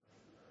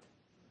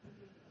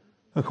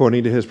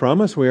According to His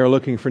promise, we are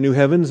looking for new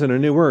heavens and a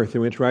new earth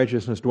in which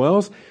righteousness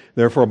dwells.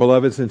 Therefore,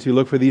 beloved, since you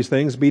look for these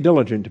things, be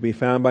diligent to be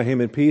found by Him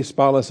in peace,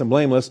 spotless and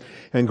blameless,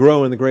 and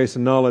grow in the grace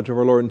and knowledge of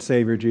our Lord and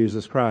Savior,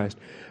 Jesus Christ.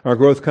 Our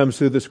growth comes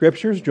through the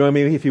Scriptures. Join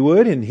me, if you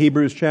would, in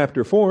Hebrews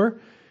chapter 4.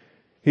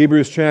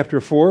 Hebrews chapter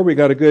 4, we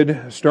got a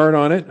good start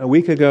on it a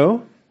week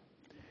ago,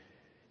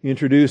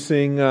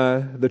 introducing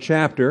the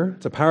chapter.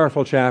 It's a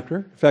powerful chapter.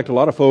 In fact, a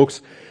lot of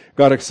folks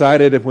got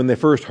excited when they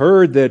first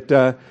heard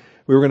that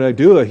we were going to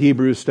do a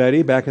Hebrews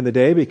study back in the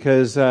day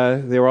because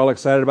they were all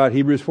excited about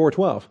Hebrews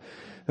 4:12.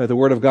 That the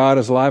Word of God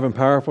is alive and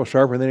powerful,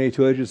 sharper than any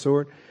two-edged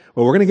sword.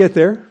 Well, we're going to get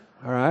there.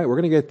 All right, we're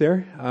going to get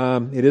there.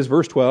 It is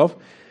verse 12,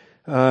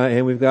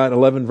 and we've got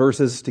 11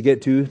 verses to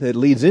get to that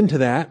leads into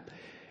that,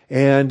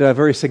 and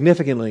very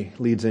significantly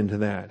leads into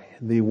that.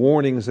 The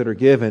warnings that are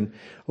given,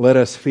 let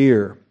us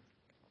fear.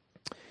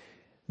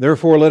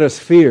 Therefore, let us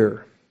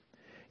fear,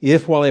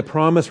 if while a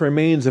promise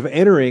remains of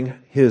entering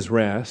His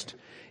rest,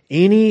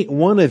 any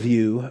one of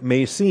you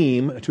may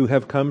seem to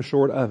have come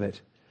short of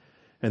it.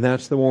 And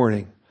that's the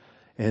warning.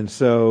 And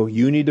so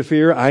you need to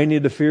fear, I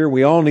need to fear,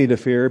 we all need to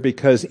fear,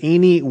 because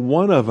any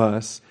one of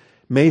us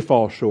may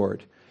fall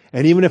short.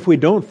 And even if we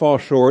don't fall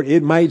short,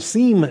 it might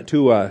seem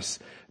to us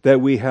that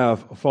we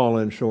have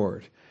fallen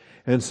short.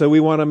 And so we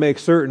want to make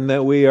certain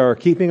that we are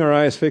keeping our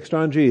eyes fixed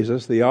on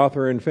Jesus, the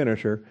author and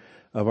finisher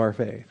of our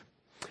faith.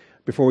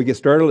 Before we get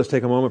started, let's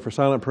take a moment for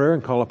silent prayer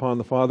and call upon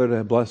the Father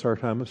to bless our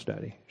time of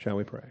study. Shall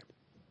we pray?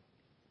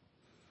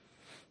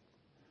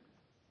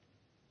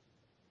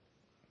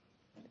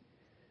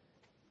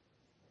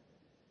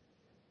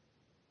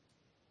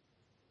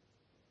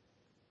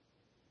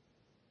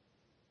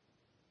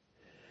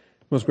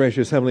 Most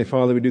gracious Heavenly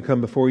Father, we do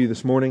come before you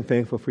this morning,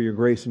 thankful for your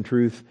grace and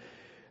truth.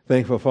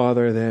 Thankful,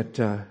 Father,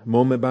 that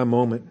moment by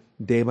moment,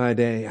 day by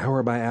day,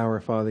 hour by hour,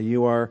 Father,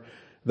 you are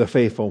the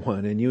faithful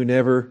one, and you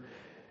never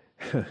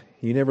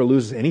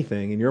lose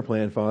anything in your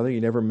plan, Father.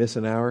 You never miss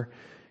an hour.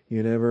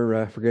 You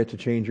never forget to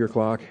change your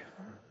clock.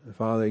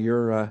 Father,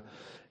 your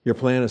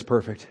plan is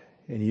perfect,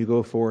 and you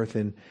go forth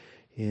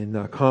in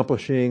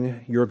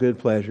accomplishing your good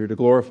pleasure, to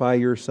glorify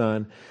your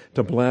Son,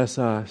 to bless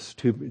us,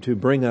 to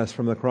bring us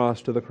from the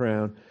cross to the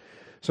crown.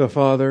 So,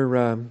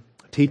 Father,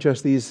 teach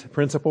us these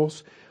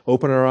principles,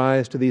 open our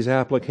eyes to these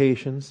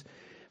applications,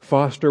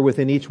 foster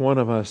within each one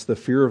of us the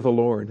fear of the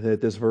Lord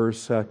that this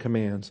verse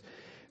commands.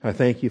 I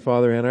thank you,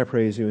 Father, and I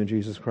praise you in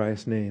Jesus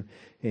Christ's name.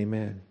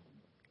 Amen.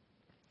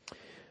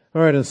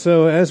 All right, and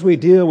so as we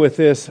deal with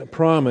this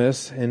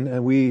promise,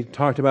 and we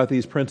talked about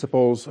these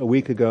principles a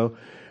week ago,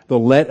 the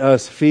let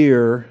us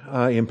fear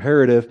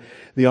imperative,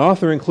 the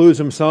author includes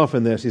himself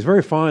in this. He's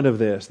very fond of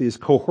this, these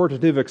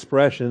cohortative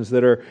expressions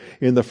that are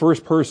in the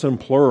first person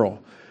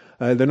plural.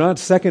 They're not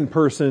second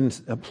person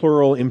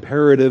plural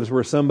imperatives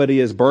where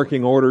somebody is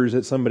barking orders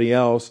at somebody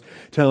else,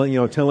 telling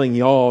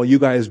y'all, you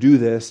guys do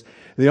this.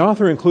 The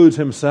author includes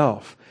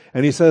himself,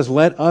 and he says,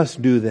 let us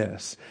do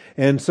this.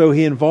 And so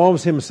he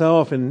involves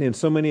himself in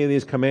so many of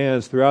these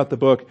commands throughout the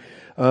book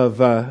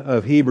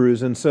of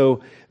Hebrews. And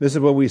so this is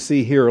what we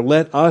see here.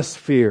 Let us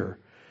fear.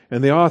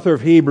 And the author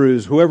of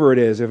Hebrews, whoever it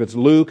is, if it's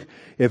Luke,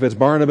 if it's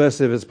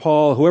Barnabas, if it's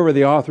Paul, whoever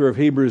the author of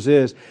Hebrews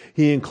is,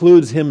 he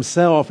includes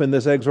himself in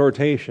this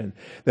exhortation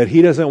that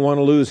he doesn't want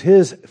to lose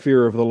his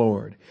fear of the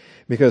Lord.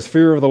 Because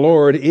fear of the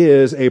Lord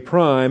is a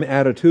prime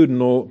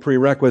attitudinal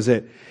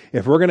prerequisite.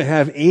 If we're going to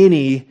have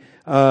any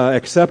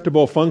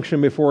acceptable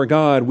function before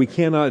God, we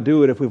cannot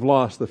do it if we've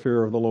lost the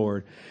fear of the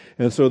Lord.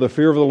 And so the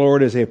fear of the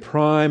Lord is a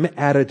prime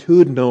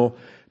attitudinal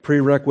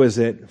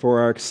prerequisite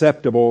for our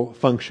acceptable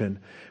function.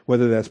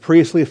 Whether that's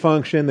priestly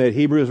function that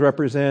Hebrews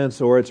represents,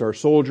 or it's our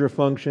soldier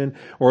function,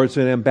 or it's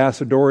an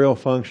ambassadorial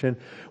function.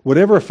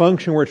 Whatever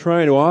function we're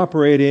trying to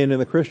operate in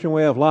the Christian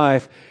way of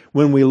life,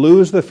 when we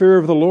lose the fear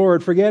of the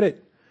Lord, forget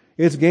it.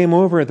 It's game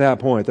over at that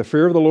point. The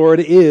fear of the Lord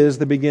is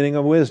the beginning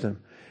of wisdom.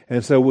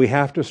 And so we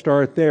have to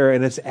start there,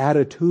 and it's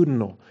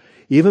attitudinal.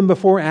 Even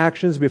before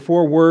actions,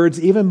 before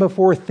words, even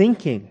before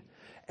thinking.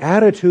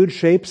 Attitude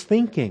shapes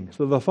thinking.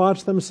 So the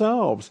thoughts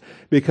themselves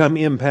become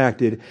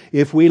impacted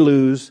if we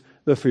lose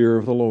the fear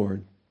of the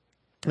Lord.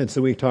 And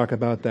so we talk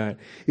about that.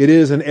 It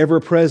is an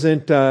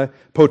ever-present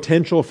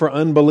potential for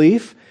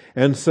unbelief.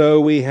 And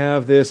so we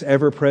have this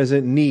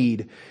ever-present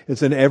need.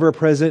 It's an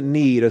ever-present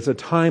need. It's a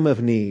time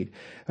of need.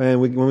 And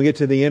when we get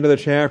to the end of the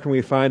chapter,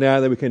 we find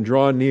out that we can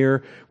draw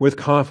near with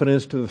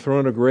confidence to the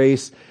throne of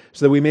grace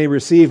so that we may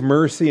receive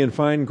mercy and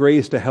find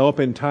grace to help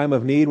in time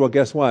of need. Well,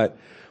 guess what?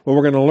 What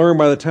we're going to learn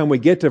by the time we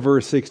get to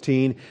verse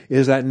 16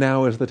 is that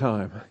now is the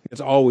time. It's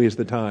always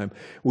the time.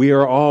 We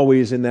are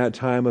always in that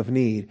time of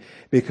need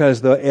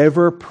because the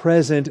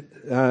ever-present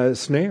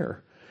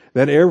snare,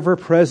 that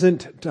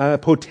ever-present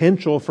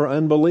potential for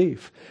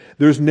unbelief.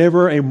 There's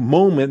never a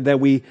moment that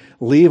we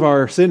leave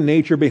our sin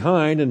nature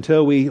behind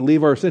until we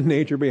leave our sin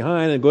nature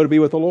behind and go to be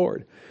with the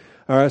Lord.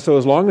 All right, so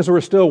as long as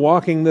we're still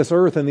walking this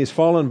earth in these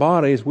fallen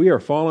bodies, we are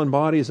fallen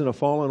bodies in a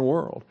fallen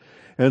world.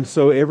 And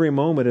so every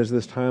moment is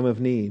this time of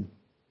need.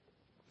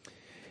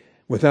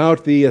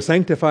 Without the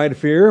sanctified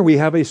fear, we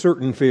have a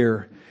certain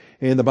fear.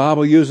 And the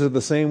Bible uses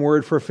the same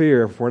word for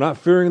fear. If we're not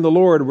fearing the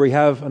Lord, we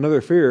have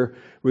another fear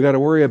we got to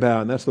worry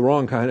about, and that's the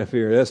wrong kind of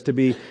fear. That's to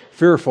be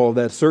fearful,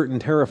 that certain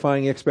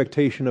terrifying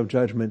expectation of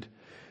judgment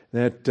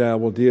that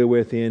we'll deal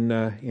with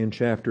in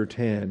chapter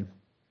 10.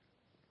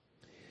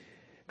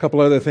 A couple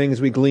other things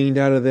we gleaned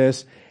out of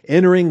this.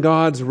 Entering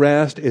God's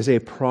rest is a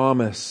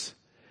promise.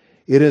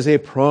 It is a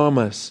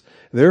promise.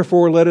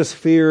 Therefore, let us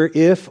fear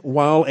if,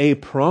 while a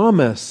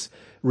promise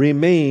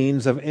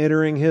remains of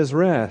entering His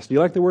rest. Do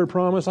you like the word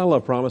promise? I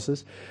love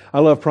promises.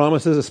 I love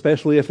promises,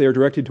 especially if they're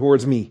directed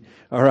towards me.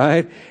 All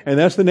right? And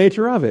that's the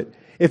nature of it.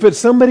 If it's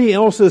somebody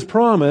else's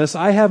promise,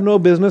 I have no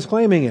business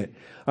claiming it.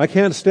 I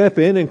can't step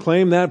in and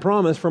claim that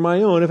promise for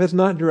my own if it's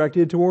not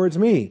directed towards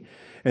me.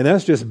 And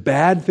that's just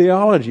bad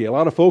theology. A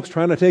lot of folks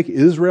trying to take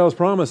Israel's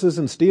promises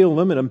and steal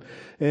them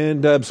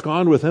and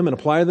abscond with them and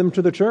apply them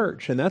to the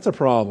church. And that's a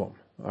problem.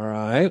 All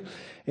right?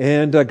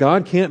 And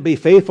God can't be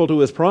faithful to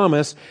His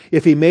promise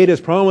if He made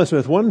His promise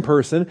with one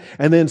person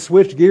and then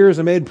switched gears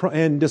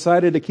and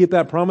decided to keep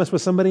that promise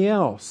with somebody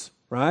else.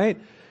 Right?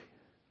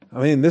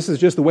 I mean, this is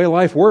just the way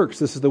life works.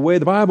 This is the way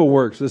the Bible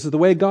works. This is the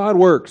way God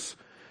works.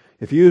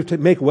 If you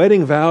make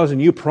wedding vows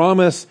and you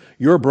promise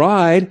your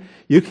bride,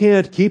 you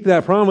can't keep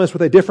that promise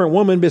with a different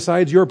woman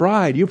besides your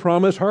bride. You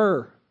promise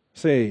her.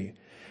 See?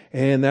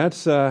 And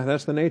that's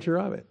the nature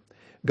of it.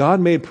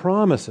 God made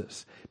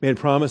promises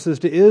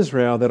to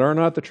Israel that are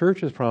not the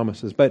church's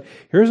promises. But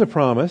here's a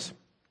promise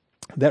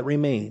that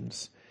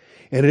remains.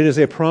 And it is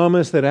a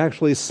promise that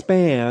actually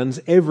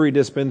spans every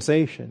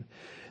dispensation.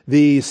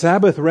 The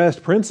Sabbath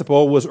rest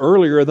principle was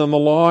earlier than the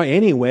law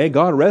anyway.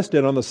 God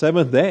rested on the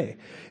seventh day.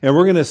 And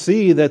we're going to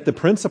see that the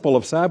principle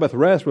of Sabbath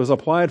rest was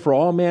applied for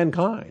all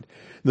mankind.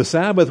 The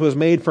Sabbath was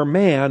made for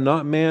man,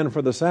 not man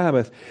for the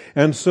Sabbath.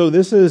 And so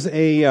this is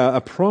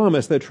a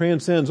promise that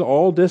transcends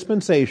all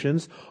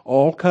dispensations,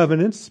 all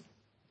covenants.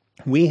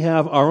 We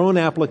have our own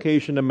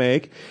application to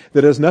make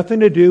that has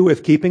nothing to do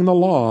with keeping the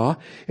law.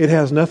 It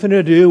has nothing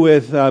to do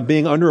with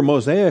being under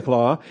Mosaic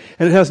law.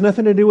 And it has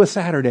nothing to do with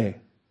Saturday.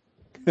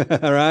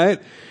 All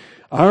right?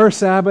 Our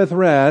Sabbath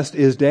rest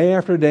is day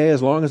after day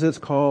as long as it's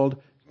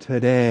called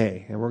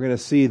today. And we're going to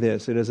see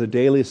this. It is a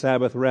daily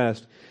Sabbath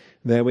rest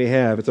that we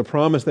have. It's a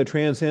promise that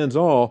transcends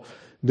all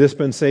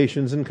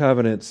dispensations and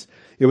covenants.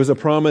 It was a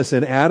promise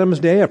in Adam's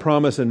day, a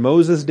promise in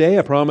Moses' day,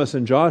 a promise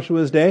in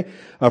Joshua's day,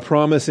 a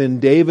promise in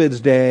David's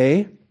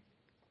day.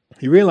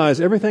 You realize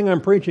everything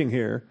I'm preaching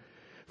here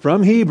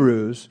from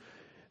Hebrews,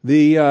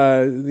 the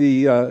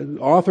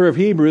author of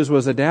Hebrews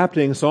was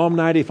adapting Psalm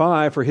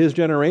 95 for his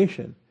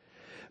generation.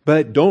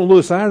 But don't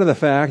lose sight of the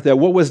fact that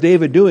what was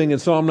David doing in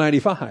Psalm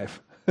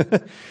 95?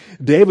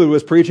 David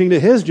was preaching to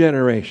his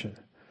generation,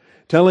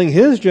 telling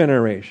his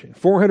generation,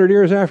 400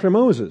 years after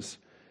Moses,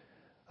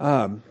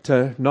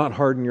 to not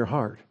harden your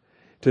heart.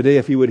 Today,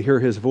 if you would hear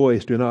His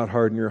voice, do not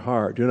harden your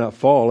heart. Do not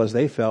fall as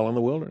they fell in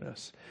the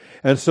wilderness.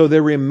 And so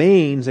there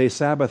remains a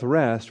Sabbath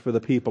rest for the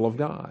people of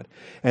God.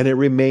 And it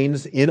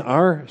remains in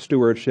our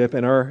stewardship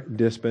and our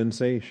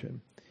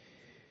dispensation.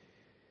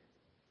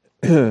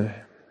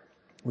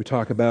 We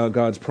talk about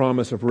God's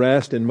promise of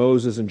rest in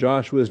Moses and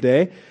Joshua's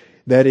day,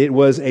 that it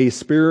was a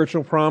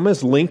spiritual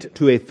promise linked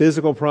to a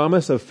physical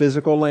promise of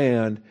physical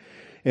land.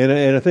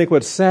 And I think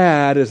what's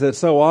sad is that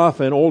so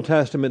often Old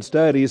Testament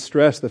studies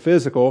stress the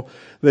physical.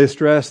 They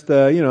stress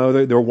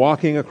they're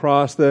walking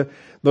across the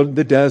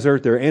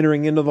desert. They're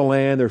entering into the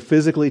land. They're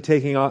physically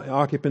taking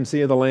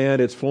occupancy of the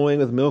land. It's flowing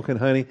with milk and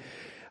honey.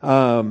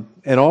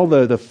 And all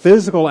the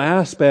physical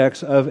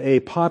aspects of a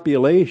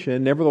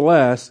population.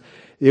 Nevertheless,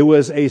 it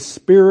was a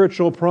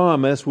spiritual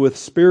promise with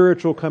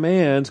spiritual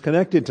commands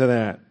connected to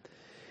that.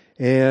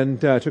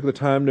 And I took the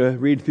time to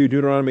read through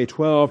Deuteronomy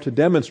 12 to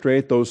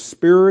demonstrate those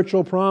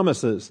spiritual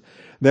promises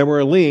that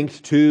were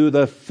linked to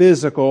the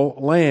physical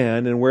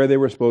land and where they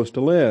were supposed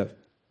to live.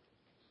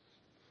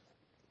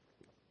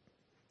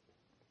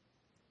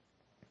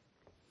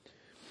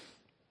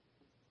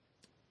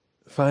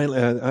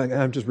 Finally,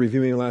 I'm just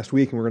reviewing last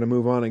week, and we're going to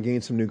move on and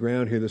gain some new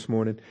ground here this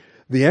morning.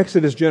 The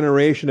Exodus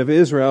generation of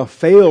Israel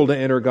failed to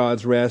enter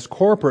God's rest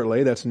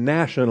corporately, that's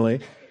nationally,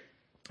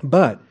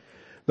 but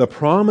the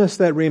promise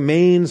that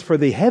remains for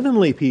the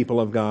heavenly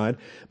people of God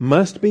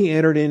must be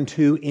entered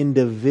into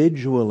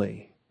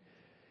individually.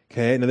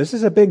 Okay, now this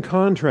is a big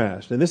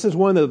contrast, and this is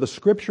one that the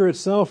Scripture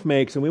itself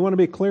makes, and we want to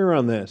be clear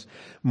on this.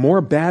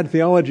 More bad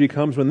theology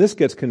comes when this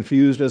gets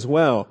confused as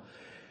well.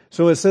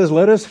 So it says,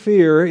 let us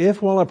fear,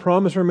 if while a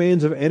promise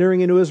remains of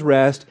entering into His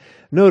rest,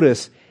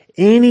 notice,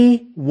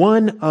 any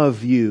one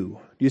of you.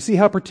 Do you see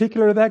how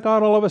particular that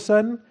got all of a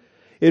sudden?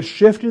 It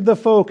shifted the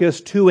focus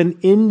to an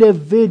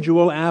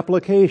individual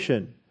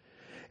application.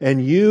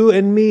 And you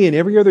and me and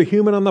every other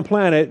human on the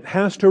planet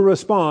has to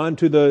respond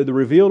to the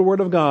revealed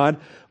Word of God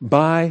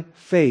by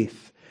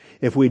faith.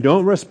 If we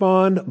don't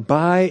respond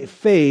by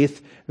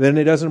faith, then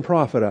it doesn't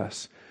profit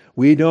us.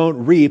 We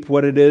don't reap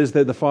what it is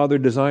that the Father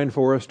designed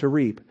for us to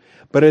reap.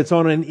 But it's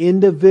on an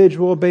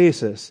individual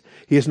basis.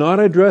 He's not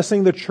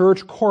addressing the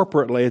church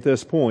corporately at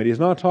this point. He's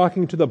not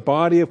talking to the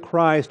body of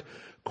Christ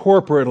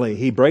corporately.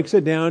 He breaks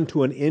it down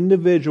to an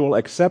individual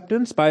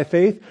acceptance by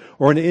faith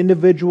or an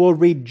individual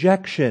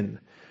rejection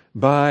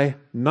by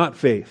not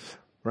faith,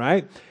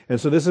 right? And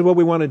so this is what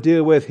we want to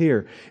deal with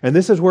here. And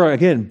this is where,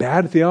 again,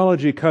 bad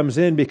theology comes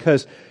in,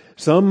 because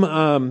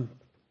some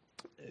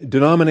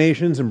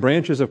denominations and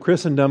branches of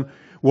Christendom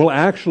will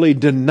actually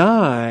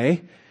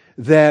deny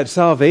that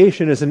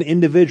salvation is an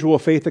individual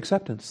faith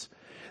acceptance.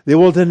 They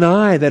will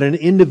deny that an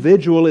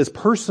individual is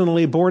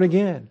personally born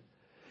again.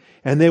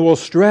 And they will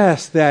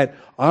stress that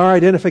our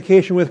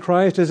identification with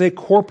Christ is a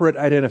corporate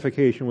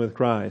identification with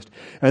Christ.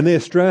 And they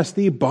stress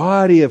the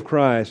body of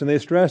Christ. And they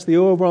stress the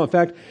overall. In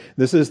fact,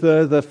 this is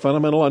the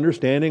fundamental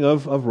understanding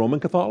of Roman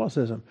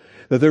Catholicism.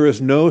 That there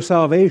is no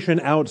salvation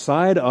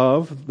outside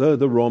of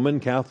the Roman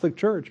Catholic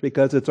Church,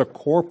 because it's a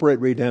corporate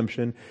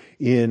redemption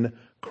in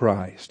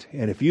Christ.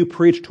 And if you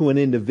preach to an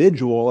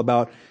individual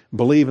about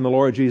believe in the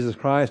Lord Jesus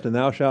Christ and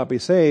thou shalt be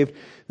saved,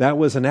 that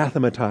was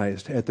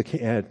anathematized at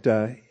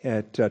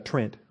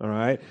Trent. All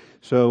right.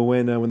 So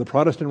when the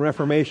Protestant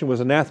Reformation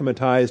was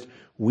anathematized,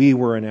 we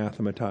were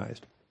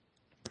anathematized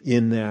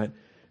in that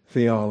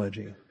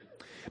theology.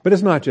 But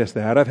it's not just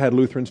that. I've had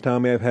Lutherans tell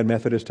me, I've had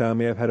Methodists tell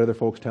me, I've had other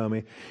folks tell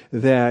me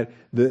that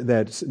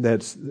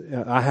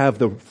I have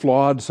the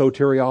flawed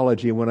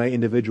soteriology when I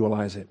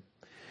individualize it.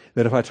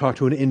 That if I talk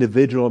to an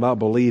individual about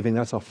believing,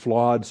 that's a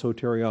flawed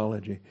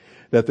soteriology.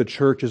 That the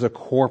church is a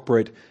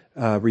corporate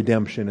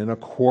redemption and a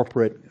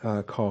corporate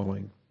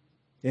calling.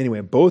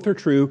 Anyway, both are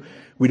true.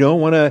 We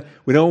don't want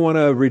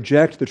to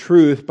reject the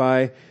truth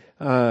by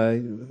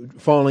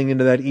falling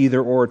into that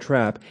either-or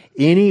trap.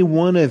 Any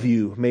one of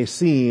you may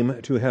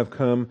seem to have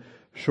come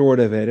short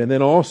of it. And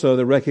then also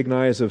the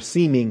recognize of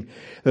seeming.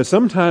 That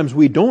sometimes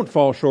we don't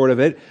fall short of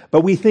it,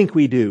 but we think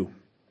we do.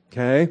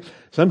 Okay?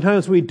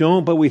 Sometimes we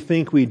don't, but we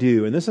think we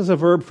do. And this is a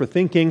verb for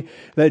thinking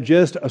that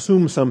just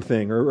assumes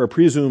something or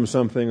presumes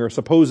something or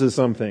supposes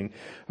something.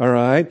 All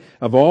right?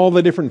 Of all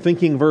the different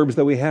thinking verbs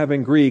that we have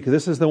in Greek,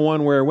 this is the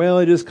one where, well,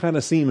 it just kind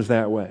of seems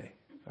that way.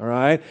 All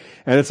right?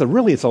 And it's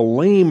a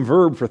lame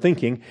verb for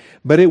thinking,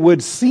 but it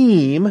would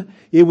seem,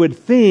 it would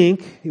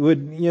think,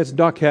 it's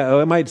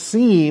dokeo, it might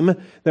seem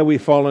that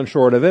we've fallen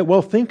short of it.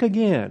 Well, think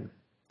again.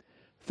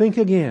 Think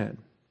again.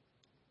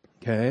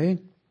 Okay?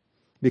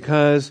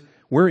 Because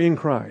we're in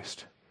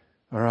Christ.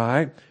 All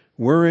right?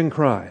 We're in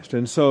Christ.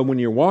 And so when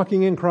you're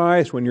walking in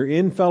Christ, when you're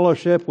in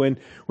fellowship, when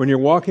you're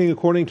walking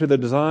according to the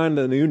design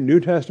that the New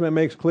Testament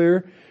makes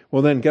clear,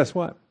 well then guess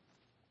what?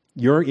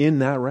 You're in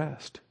that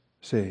rest.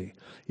 See?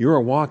 You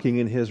are walking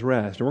in His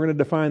rest. And we're going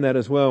to define that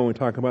as well when we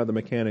talk about the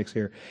mechanics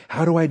here.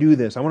 How do I do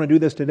this? I want to do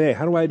this today.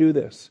 How do I do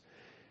this?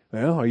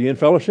 Well, are you in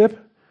fellowship?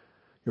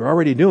 You're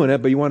already doing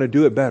it, but you want to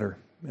do it better.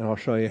 And I'll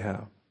show you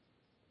how.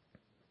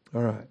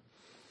 All right.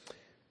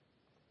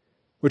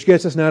 Which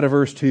gets us now to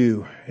verse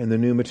 2 in the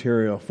new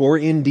material. For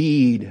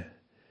indeed.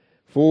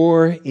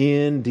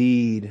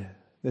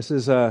 This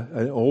is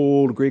an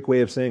old Greek way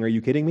of saying, are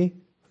you kidding me?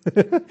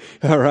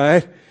 All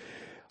right.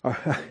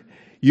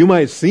 You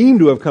might seem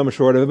to have come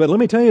short of it, but let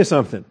me tell you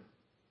something.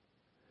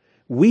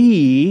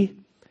 We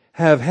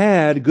have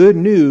had good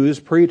news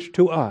preached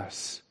to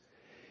us.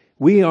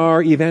 We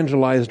are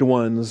evangelized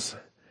ones.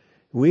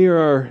 We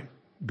are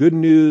good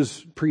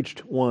news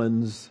preached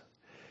ones.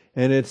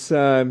 And it's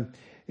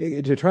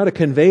to try to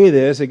convey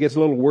this, it gets a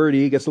little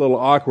wordy, it gets a little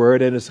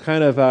awkward, and it's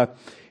kind of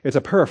it's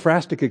a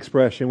periphrastic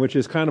expression, which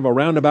is kind of a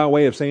roundabout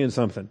way of saying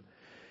something.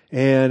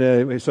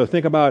 And so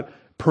think about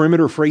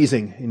perimeter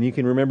phrasing, and you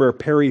can remember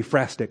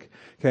periphrastic.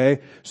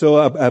 Okay, so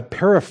a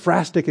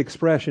periphrastic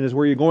expression is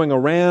where you're going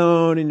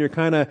around and you're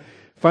kind of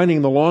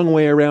finding the long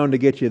way around to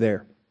get you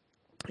there.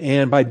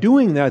 And by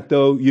doing that,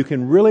 though, you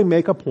can really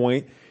make a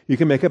point. You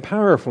can make it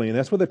powerfully, and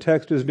that's what the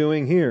text is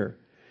doing here,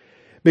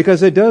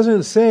 because it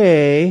doesn't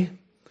say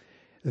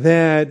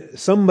that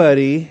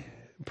somebody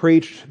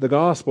preached the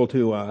gospel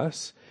to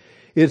us.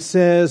 It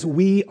says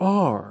we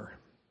are.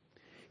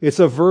 It's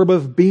a verb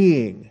of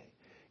being.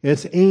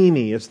 It's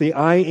Amy. It's the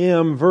I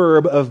am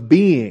verb of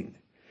being.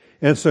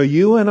 And so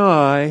you and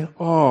I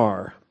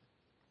are.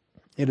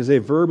 It is a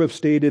verb of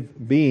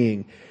stated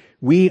being.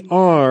 We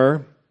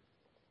are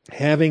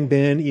having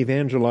been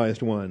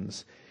evangelized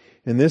ones.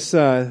 And this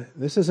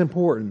is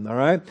important, all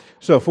right?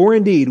 So, for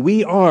indeed,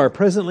 we are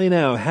presently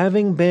now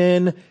having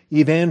been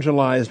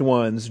evangelized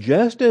ones,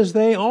 just as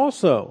they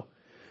also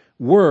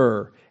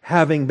were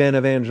having been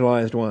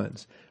evangelized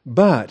ones.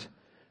 But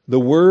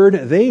the word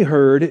they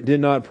heard did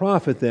not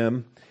profit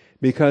them,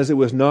 because it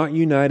was not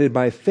united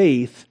by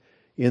faith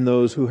in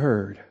those who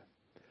heard.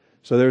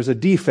 So there's a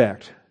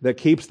defect that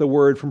keeps the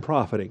word from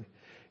profiting.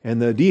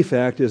 And the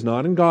defect is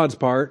not in God's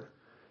part.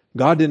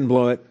 God didn't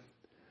blow it.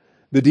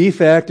 The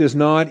defect is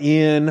not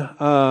in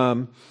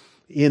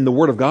the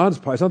Word of God's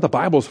part. It's not the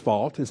Bible's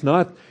fault. It's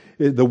not,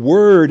 the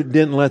Word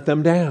didn't let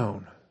them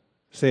down.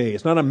 See,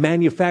 it's not a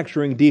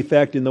manufacturing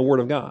defect in the Word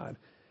of God.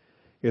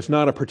 It's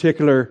not a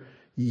particular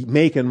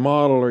make and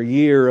model or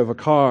year of a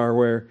car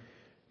where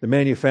the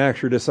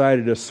manufacturer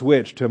decided to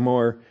switch to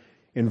more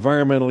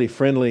environmentally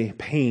friendly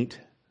paint.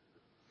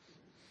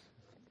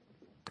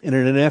 And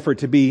in an effort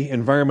to be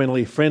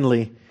environmentally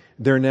friendly,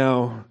 they're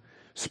now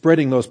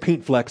spreading those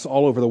paint flecks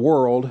all over the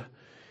world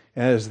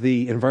as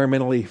the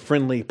environmentally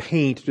friendly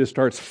paint just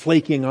starts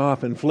flaking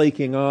off and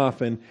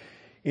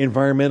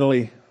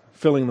environmentally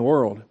filling the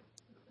world.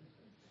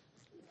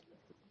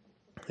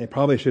 They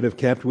probably should have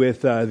kept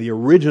with the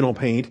original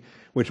paint,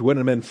 which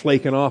wouldn't have been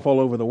flaking off all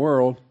over the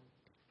world.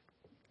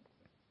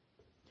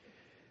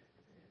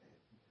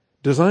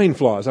 Design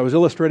flaws. I was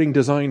illustrating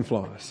design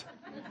flaws.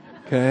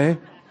 Okay?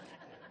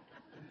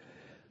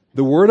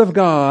 The Word of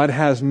God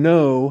has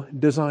no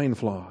design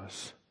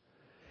flaws.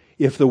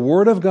 If the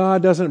Word of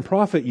God doesn't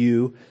profit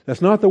you,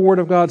 that's not the Word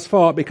of God's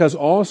fault, because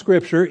all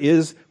Scripture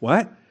is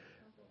what?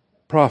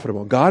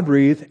 Profitable.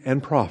 God-breathed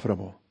and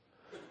profitable.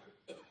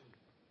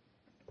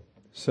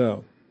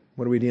 So,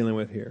 what are we dealing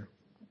with here?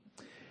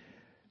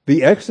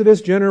 The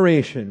Exodus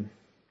generation,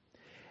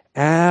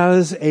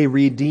 as a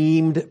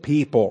redeemed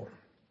people,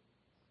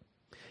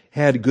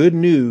 had good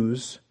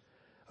news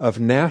of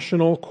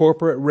national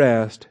corporate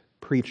rest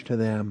preached to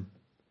them.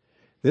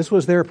 This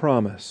was their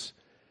promise.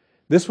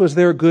 This was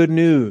their good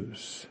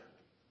news.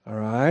 All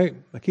right?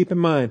 Now keep in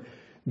mind,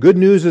 good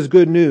news is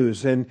good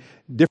news, and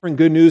different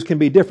good news can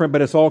be different,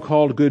 but it's all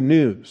called good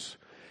news.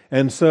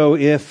 And so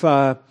if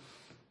during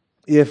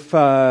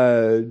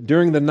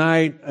the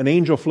night an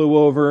angel flew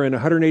over and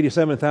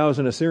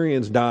 187,000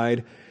 Assyrians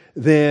died,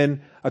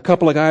 then a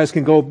couple of guys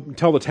can go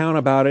tell the town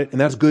about it, and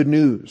that's good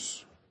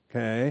news.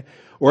 Okay?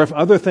 Or if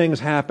other things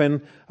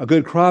happen, a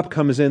good crop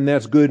comes in,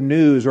 that's good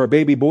news. Or a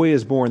baby boy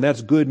is born,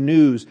 that's good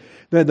news.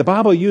 The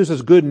Bible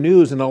uses good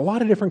news in a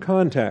lot of different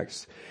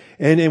contexts.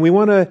 And we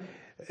want to,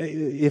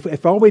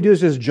 if all we do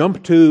is just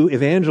jump to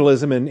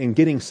evangelism and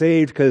getting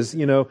saved, because,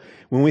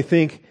 when we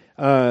think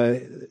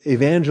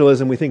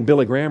evangelism, we think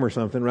Billy Graham or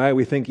something, right?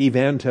 We think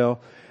Evantel.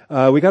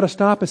 We got to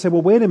stop and say,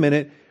 well, wait a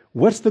minute.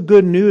 What's the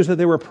good news that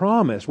they were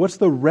promised? What's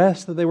the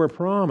rest that they were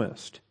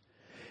promised?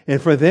 And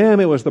for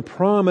them, it was the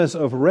promise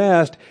of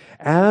rest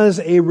as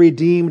a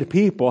redeemed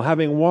people,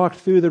 having walked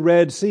through the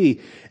Red Sea.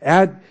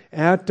 At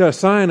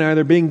Sinai,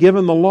 they're being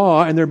given the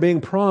law and they're being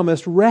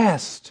promised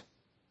rest.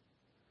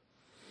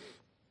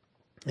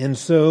 And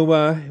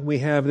so we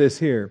have this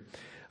here.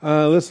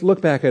 Let's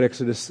look back at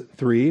Exodus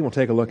 3. We'll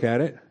take a look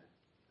at it.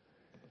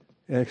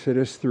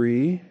 Exodus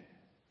 3.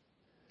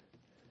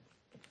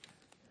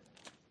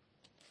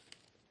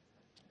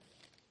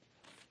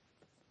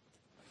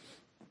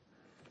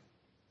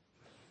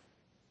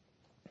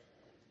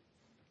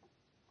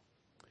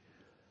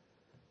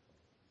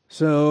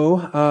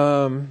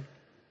 So,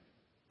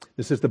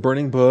 this is the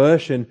burning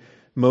bush, and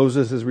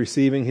Moses is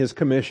receiving his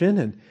commission,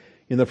 and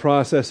in the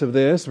process of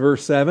this,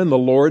 verse 7, the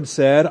Lord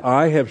said,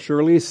 I have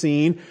surely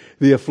seen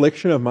the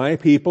affliction of my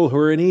people who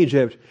are in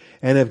Egypt,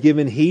 and have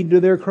given heed to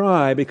their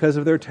cry because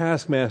of their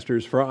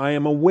taskmasters, for I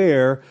am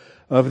aware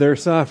of their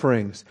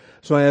sufferings.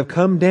 So I have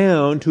come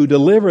down to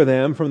deliver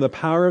them from the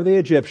power of the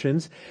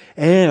Egyptians,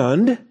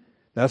 and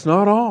that's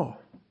not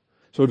all.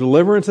 So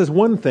deliverance is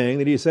one thing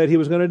that he said he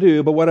was going to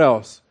do, but what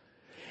else?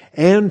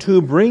 And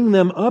to bring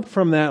them up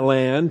from that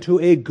land to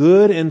a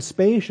good and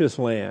spacious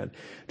land,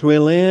 to a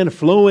land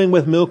flowing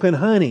with milk and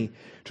honey,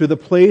 to the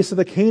place of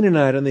the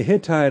Canaanite and the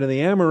Hittite and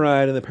the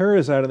Amorite and the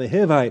Perizzite and the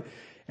Hivite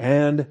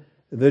and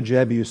the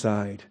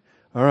Jebusite.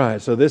 All right,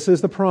 so this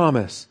is the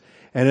promise.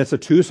 And it's a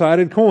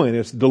two-sided coin.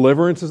 It's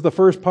deliverance is the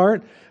first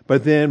part,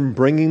 but then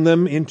bringing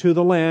them into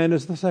the land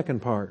is the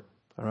second part.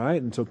 All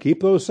right, and so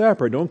keep those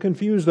separate. Don't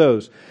confuse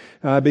those.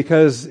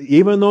 Because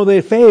even though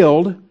they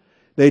failed,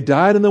 they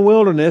died in the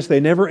wilderness. They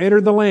never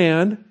entered the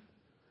land.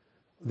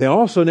 They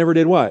also never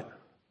did what?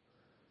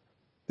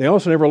 They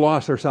also never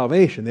lost their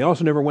salvation. They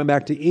also never went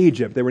back to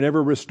Egypt. They were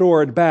never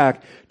restored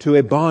back to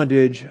a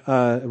bondage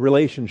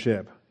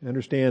relationship.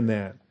 Understand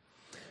that.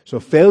 So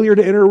failure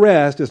to enter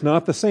rest is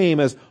not the same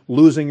as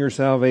losing your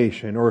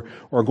salvation or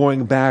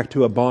going back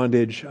to a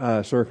bondage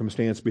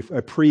circumstance,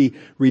 a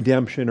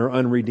pre-redemption or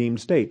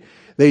unredeemed state.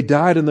 They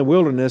died in the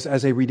wilderness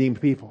as a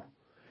redeemed people.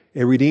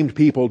 A redeemed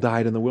people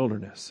died in the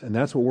wilderness. And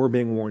that's what we're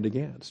being warned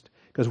against.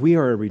 Because we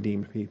are a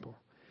redeemed people.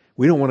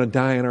 We don't want to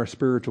die in our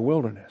spiritual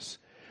wilderness.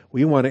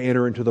 We want to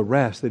enter into the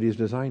rest that He's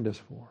designed us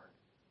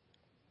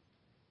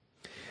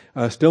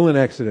for. Still in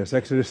Exodus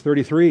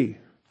 33.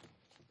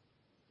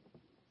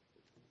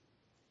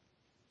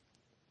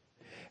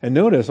 And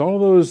notice all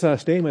those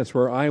statements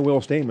were I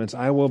will statements.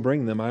 I will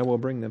bring them. I will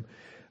bring them.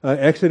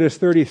 Exodus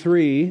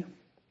 33.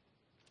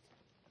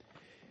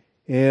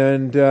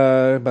 And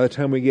by the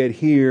time we get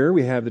here,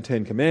 we have the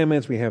Ten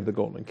Commandments, we have the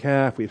golden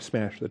calf, we've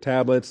smashed the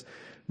tablets,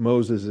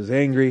 Moses is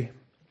angry.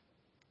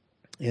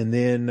 And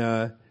then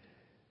they're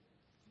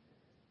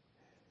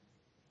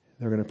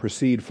going to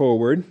proceed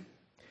forward.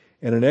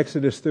 And in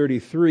Exodus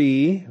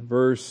 33,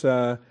 verse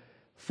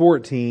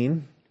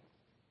 14,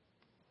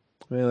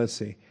 well, let's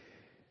see.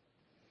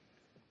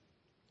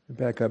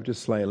 Back up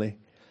just slightly.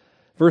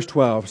 Verse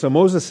 12, so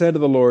Moses said to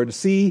the Lord,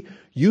 see,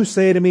 you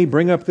say to me,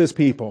 bring up this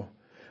people.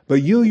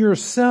 But you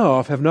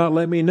yourself have not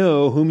let me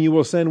know whom you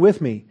will send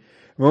with me.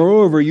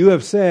 Moreover, you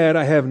have said,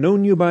 I have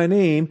known you by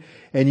name,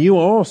 and you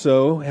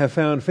also have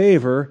found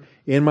favor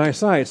in my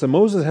sight. So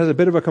Moses has a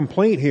bit of a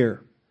complaint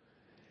here.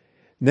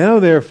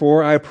 Now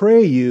therefore, I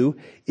pray you,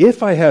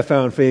 if I have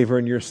found favor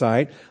in your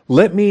sight,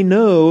 let me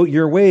know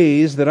your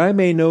ways, that I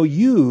may know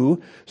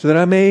you, so that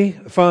I may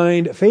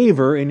find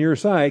favor in your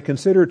sight.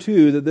 Consider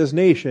too that this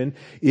nation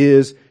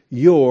is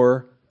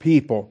your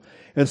people.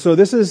 And so I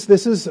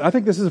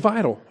think this is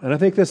vital. And I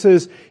think this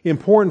is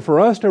important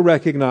for us to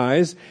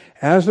recognize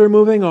as they're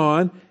moving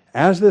on,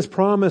 as this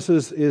promise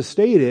is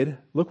stated.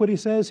 Look what he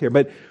says here.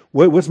 But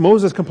what's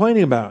Moses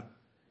complaining about?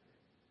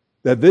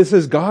 That this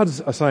is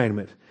God's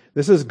assignment.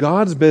 This is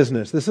God's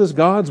business. This is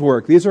God's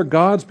work. These are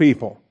God's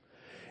people.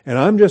 And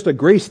I'm just a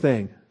grace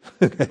thing.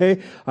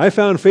 Okay? I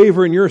found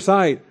favor in your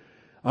sight.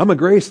 I'm a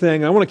grace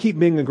thing. I want to keep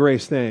being a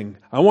grace thing.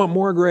 I want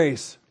more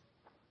grace.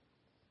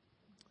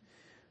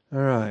 All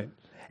right.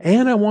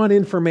 And I want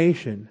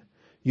information.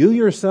 You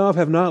yourself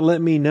have not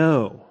let me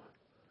know.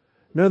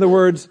 In other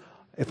words,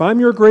 if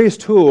I'm your grace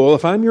tool,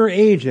 if I'm your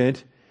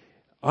agent,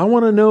 I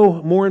want to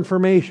know more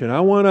information.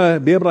 I want to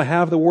be able to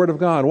have the Word of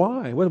God.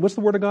 Why? What's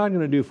the Word of God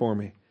going to do for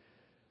me?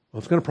 Well,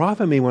 it's going to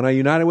profit me when I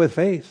unite it with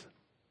faith.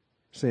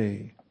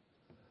 See?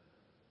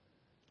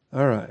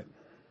 All right.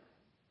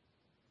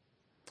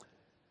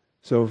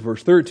 So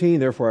verse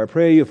 13, therefore I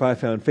pray you, if I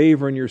found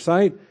favor in your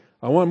sight,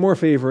 I want more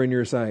favor in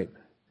your sight.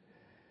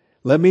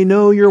 Let me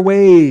know your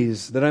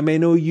ways, that I may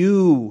know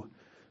you,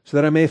 so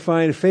that I may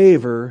find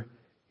favor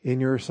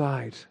in your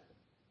sight.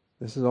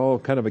 This is all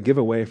kind of a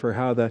giveaway for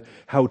how the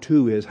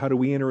how-to is. How do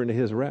we enter into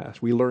His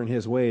rest? We learn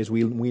His ways.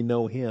 We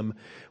know Him.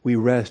 We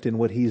rest in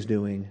what He's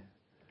doing.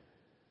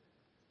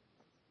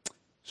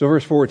 So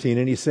verse 14,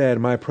 and He said,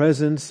 my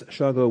presence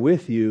shall go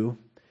with you,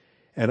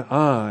 and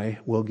I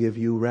will give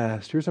you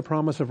rest. Here's a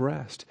promise of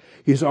rest.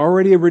 He's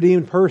already a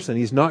redeemed person.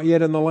 He's not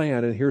yet in the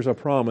land, and here's a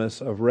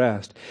promise of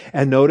rest.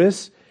 And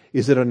notice,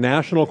 is it a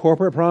national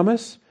corporate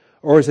promise,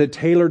 or is it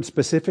tailored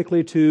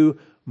specifically to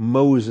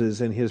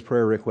Moses and his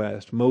prayer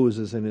request,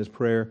 Moses and his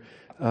prayer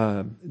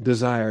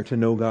desire to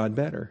know God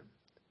better?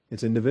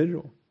 It's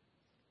individual.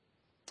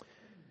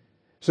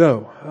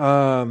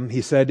 So,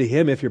 he said to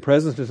him, if your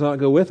presence does not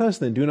go with us,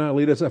 then do not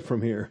lead us up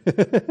from here.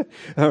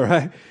 All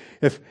right?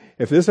 If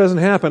this doesn't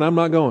happen, I'm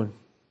not going.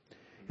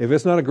 If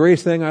it's not a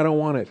grace thing, I don't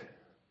want it.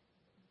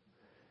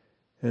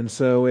 And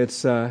so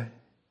it's a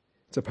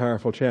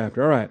powerful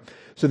chapter. All right.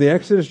 So the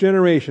Exodus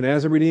generation,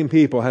 as a redeemed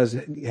people, has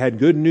had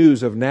good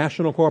news of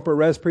national corporate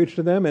rest preached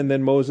to them, and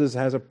then Moses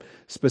has a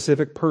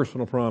specific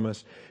personal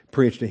promise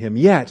preached to him.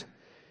 Yet,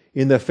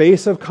 in the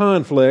face of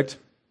conflict,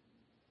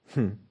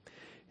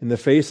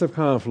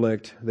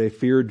 they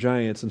feared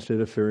giants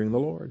instead of fearing the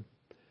Lord.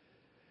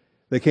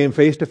 They came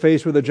face to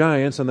face with the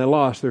giants and they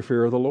lost their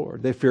fear of the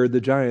Lord. They feared the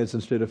giants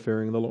instead of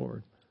fearing the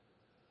Lord.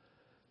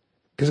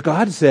 Because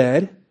God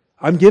said,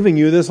 I'm giving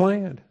you this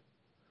land.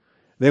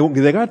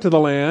 They got to the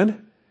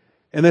land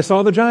and they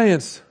saw the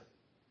giants.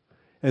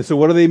 And so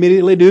what do they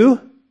immediately do?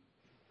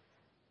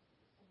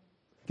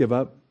 Give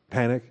up,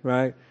 panic,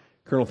 right?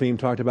 Colonel Thiem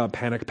talked about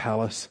panic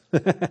palace.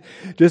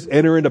 Just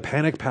enter into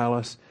panic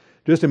palace.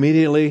 Just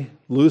immediately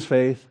lose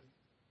faith.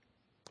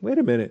 Wait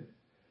a minute.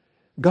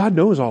 God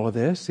knows all of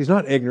this. He's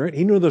not ignorant.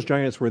 He knew those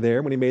giants were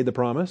there when He made the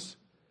promise.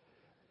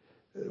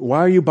 Why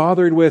are you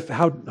bothered with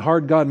how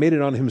hard God made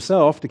it on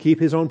Himself to keep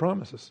His own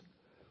promises?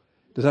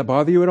 Does that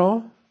bother you at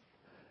all?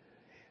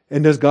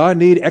 And does God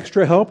need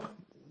extra help?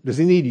 Does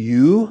He need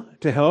you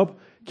to help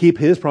keep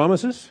His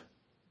promises?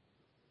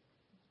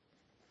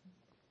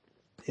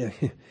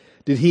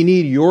 Did He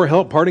need your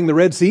help parting the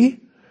Red Sea?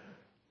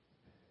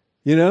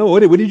 You know, what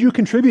did you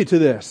contribute to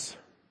this?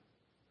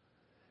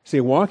 See,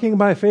 walking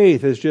by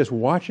faith is just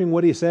watching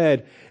what He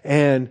said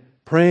and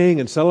praying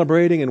and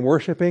celebrating and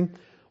worshiping,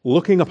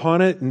 looking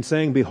upon it and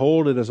saying,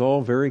 behold, it is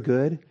all very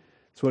good.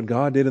 It's what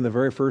God did in the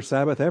very first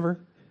Sabbath ever.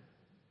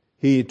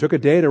 He took a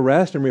day to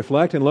rest and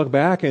reflect and look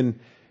back and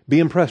be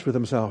impressed with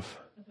Himself.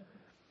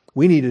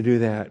 We need to do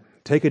that.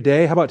 Take a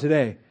day. How about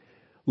today?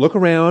 Look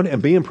around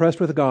and be impressed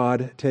with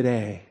God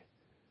today.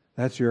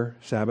 That's your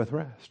Sabbath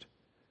rest.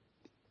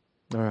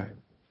 All right.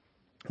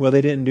 Well,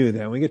 they didn't do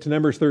that. When we get to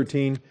Numbers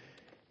 13,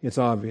 it's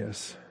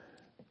obvious.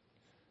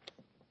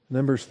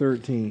 Numbers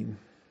 13.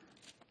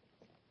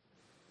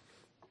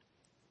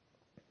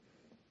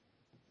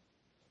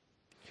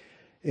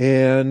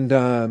 And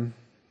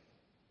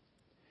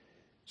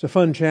it's a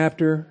fun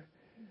chapter.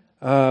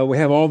 We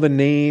have all the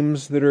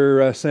names that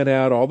are sent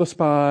out, all the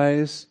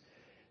spies.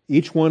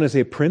 Each one is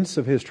a prince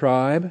of his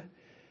tribe.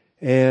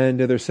 And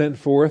they're sent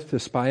forth to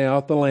spy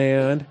out the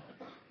land.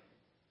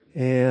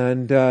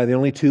 And the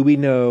only two we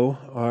know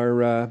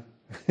are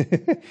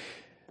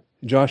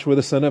Joshua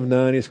the son of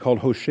Nun. He's called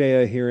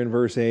Hoshea here in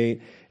verse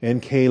 8.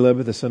 And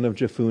Caleb the son of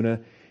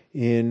Jephunneh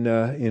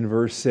in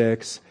verse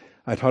 6.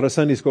 I taught a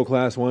Sunday school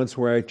class once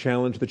where I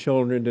challenged the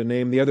children to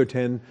name the other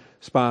 10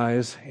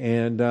 spies,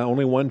 and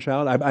only one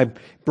child. I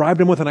bribed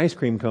them with an ice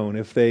cream cone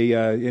if they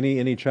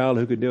any child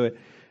who could do it,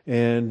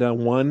 and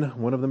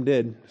one of them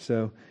did.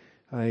 So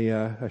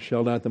I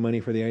shelled out the money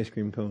for the ice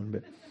cream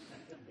cone.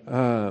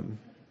 But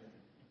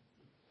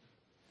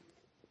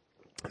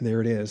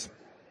there it is.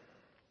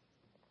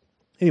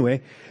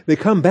 Anyway, they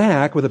come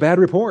back with a bad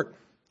report.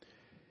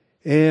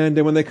 And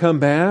then when they come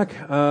back,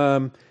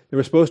 they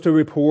were supposed to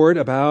report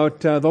about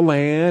the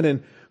land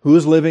and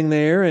who's living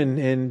there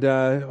and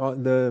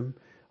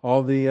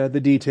all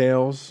the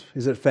details.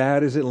 Is it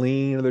fat? Is it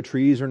lean? Are there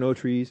trees or no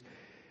trees?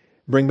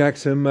 Bring back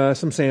some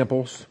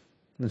samples.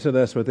 And so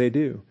that's what they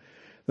do.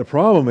 The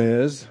problem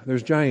is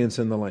there's giants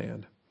in the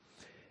land.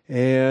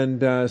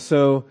 And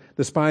so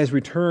the spies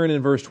return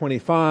in verse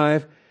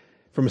 25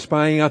 from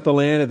spying out the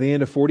land at the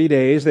end of 40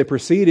 days. They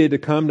proceeded to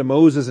come to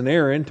Moses and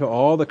Aaron, to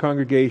all the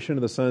congregation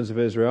of the sons of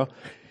Israel,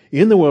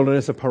 in the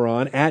wilderness of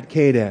Paran at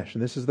Kadesh.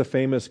 And this is the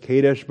famous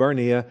Kadesh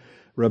Barnea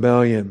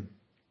rebellion.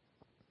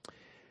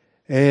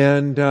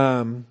 And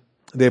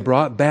they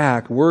brought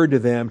back word to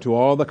them, to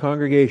all the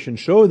congregation,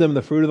 showed them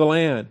the fruit of the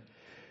land,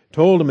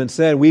 told them and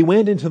said, we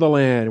went into the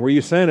land where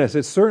you sent us.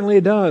 It certainly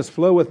does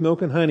flow with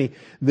milk and honey.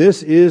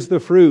 This is the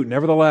fruit.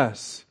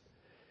 Nevertheless,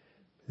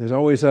 there's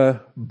always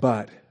a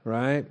but,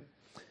 right?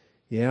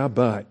 Yeah,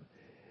 but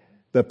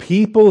the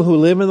people who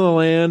live in the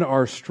land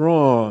are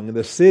strong.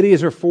 The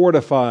cities are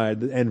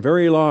fortified and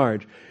very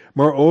large.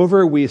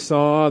 Moreover, we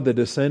saw the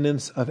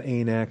descendants of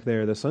Anak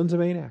there, the sons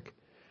of Anak.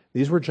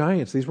 These were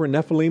giants. These were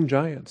Nephilim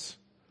giants.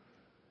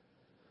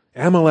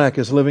 Amalek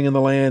is living in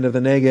the land of the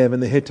Negev,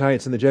 and the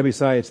Hittites and the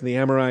Jebusites and the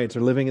Amorites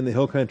are living in the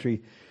hill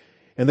country,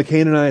 and the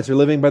Canaanites are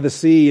living by the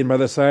sea and by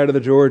the side of the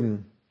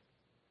Jordan.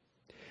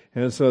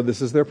 And so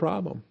this is their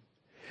problem.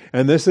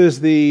 And this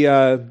is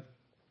the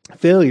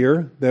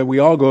failure that we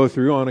all go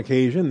through on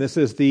occasion. This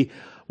is the,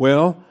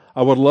 well,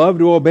 I would love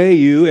to obey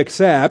you,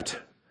 except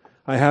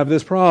I have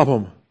this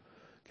problem.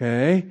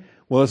 Okay?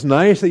 Well, it's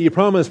nice that you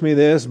promised me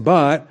this,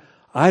 but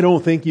I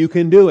don't think you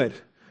can do it.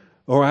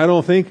 Or I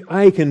don't think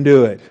I can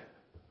do it.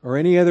 Or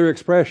any other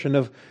expression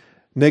of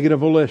negative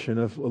volition,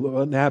 of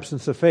an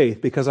absence of faith,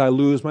 because I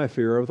lose my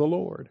fear of the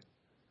Lord.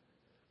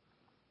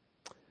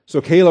 So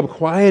Caleb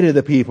quieted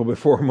the people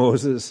before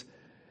Moses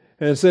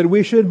and said,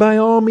 we should by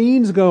all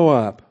means go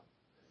up.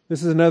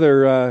 This is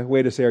another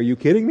way to say, are you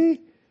kidding me?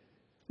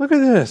 Look at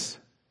this.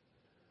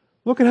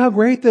 Look at how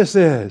great this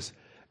is.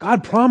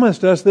 God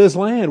promised us this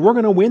land. We're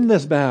going to win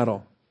this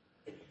battle.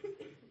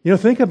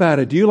 Think about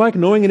it. Do you like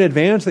knowing in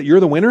advance that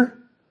you're the winner?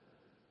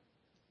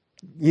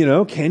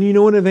 Can you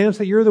know in advance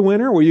that you're the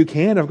winner? Well, you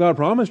can if God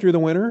promised you're the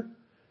winner.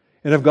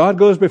 And if God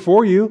goes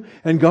before you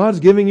and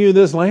God's giving you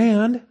this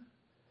land.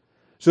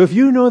 So if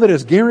you know that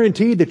it's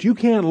guaranteed that you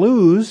can't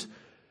lose,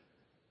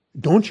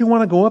 don't you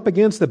want to go up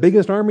against the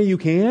biggest army you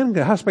can?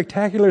 How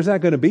spectacular is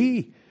that going to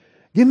be?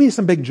 Give me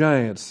some big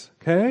giants,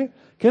 okay?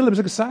 Caleb's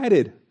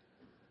excited.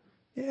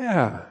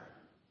 Yeah.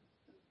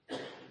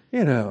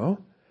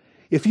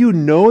 If you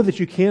know that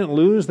you can't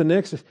lose the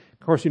next...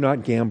 Of course, you're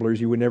not gamblers.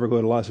 You would never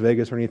go to Las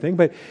Vegas or anything.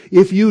 But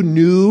if you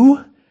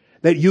knew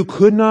that you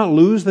could not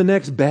lose the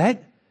next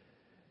bet,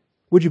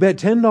 would you bet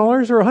 $10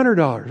 or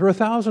 $100 or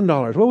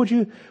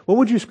 $1,000? What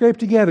would you scrape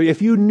together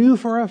if you knew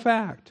for a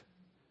fact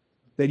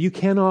that you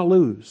cannot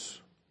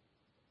lose?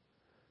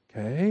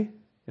 Okay?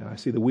 Yeah, I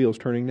see the wheels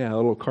turning now. The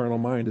little carnal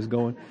mind is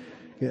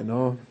getting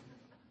all.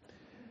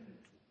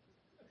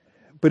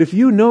 But if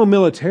you know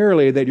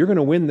militarily that you're going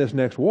to win this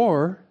next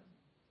war,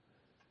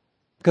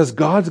 because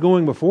God's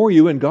going before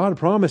you and God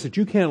promised that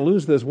you can't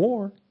lose this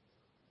war,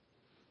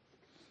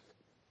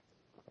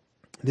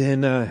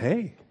 then,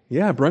 hey,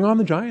 yeah, bring on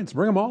the giants.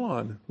 Bring them all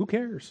on. Who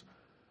cares?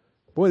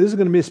 Boy, this is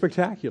going to be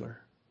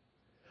spectacular.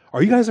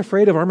 Are you guys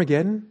afraid of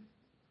Armageddon?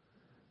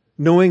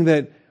 Knowing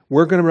that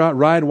we're going to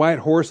ride white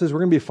horses, we're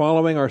going to be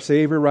following our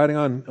Savior riding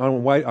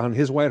on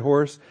his white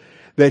horse,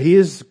 that he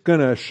is going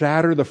to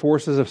shatter the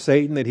forces of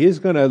Satan, that he is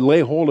going to lay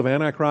hold of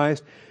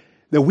Antichrist,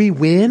 that we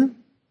win,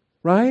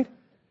 right?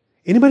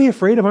 Anybody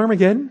afraid of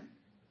Armageddon?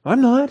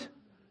 I'm not.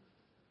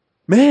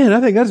 Man,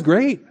 I think that's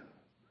great.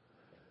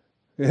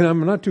 And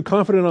I'm not too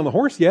confident on the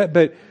horse yet,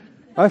 but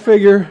I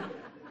figure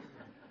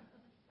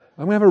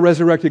I'm going to have a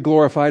resurrected,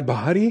 glorified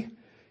body.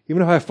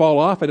 Even if I fall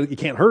off, it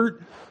can't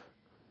hurt.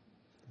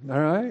 All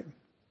right?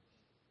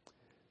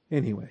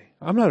 Anyway,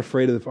 I'm not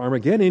afraid of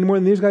Armageddon any more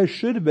than these guys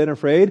should have been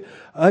afraid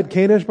at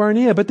Kadesh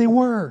Barnea, but they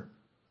were.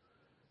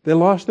 They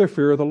lost their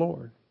fear of the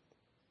Lord.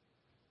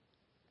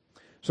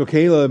 So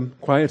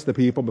Caleb quiets the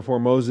people before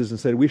Moses and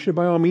said, we should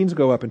by all means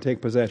go up and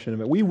take possession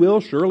of it. We will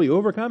surely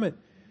overcome it.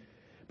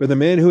 But the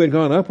men who had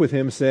gone up with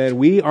him said,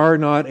 we are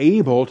not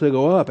able to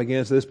go up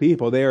against this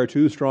people. They are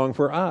too strong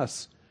for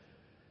us.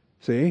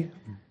 See?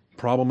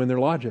 Problem in their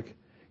logic.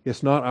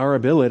 It's not our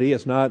ability.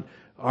 It's not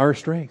our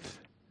strength.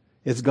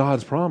 It's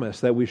God's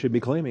promise that we should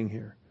be claiming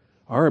here.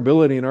 Our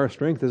ability and our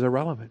strength is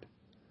irrelevant.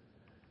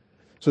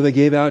 So they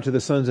gave out to the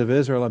sons of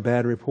Israel a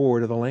bad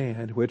report of the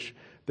land, which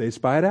they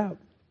spied out.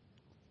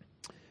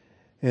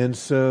 And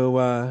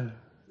so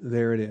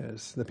there it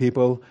is. The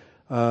people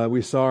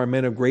we saw are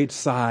men of great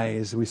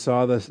size. We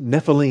saw the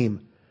Nephilim.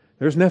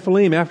 There's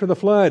Nephilim after the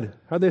flood.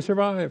 How'd they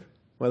survive?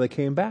 Well, they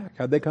came back.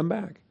 How'd they come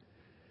back?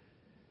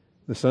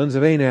 The sons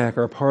of Anak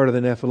are part of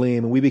the Nephilim,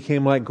 and we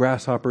became like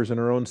grasshoppers in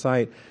our own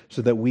sight,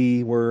 so that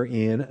we were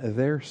in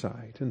their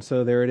sight. And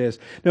so there it is.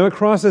 Now it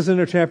crosses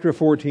into chapter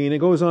 14. It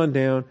goes on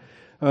down.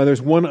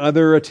 There's one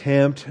other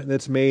attempt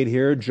that's made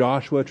here.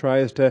 Joshua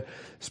tries to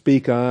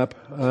speak up.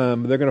 They're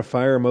going to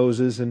fire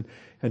Moses and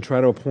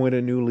try to appoint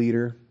a new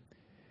leader.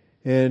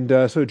 And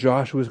so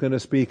Joshua's going to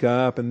speak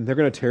up, and they're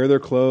going to tear their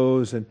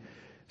clothes and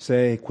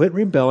say, quit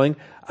rebelling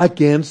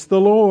against the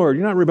Lord.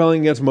 You're not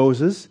rebelling against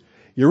Moses.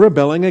 You're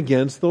rebelling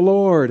against the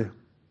Lord.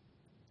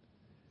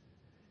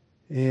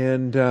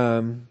 And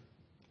do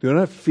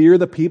not fear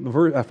the people.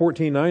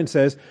 14:9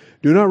 says,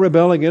 do not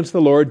rebel against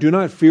the Lord. Do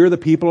not fear the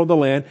people of the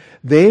land.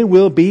 They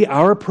will be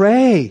our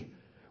prey.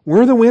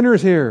 We're the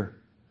winners here.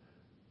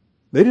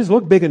 They just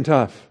look big and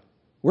tough.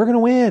 We're going to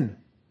win.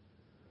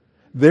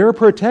 Their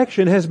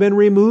protection has been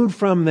removed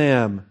from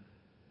them.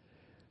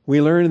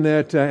 We learn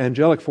that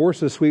angelic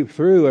forces sweep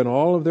through, and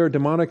all of their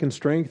demonic and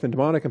strength and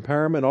demonic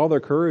empowerment, all their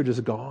courage is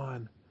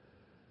gone.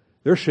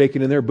 They're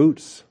shaking in their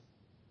boots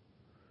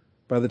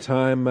by the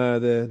time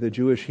the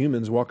Jewish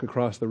humans walk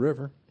across the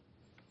river.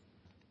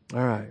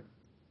 All right.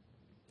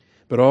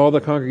 But all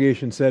the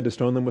congregation said to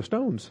stone them with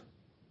stones.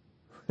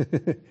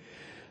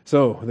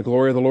 So the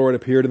glory of the Lord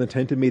appeared in the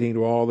tent of meeting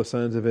to all the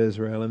sons of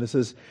Israel. And this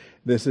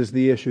is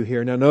the issue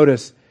here. Now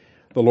notice,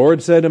 the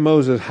Lord said to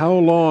Moses, how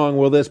long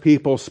will this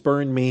people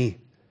spurn me?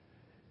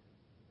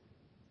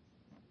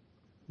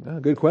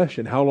 Good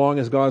question. How long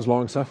is God's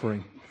long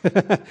suffering?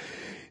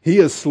 He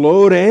is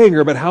slow to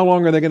anger, but how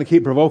long are they going to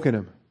keep provoking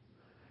him?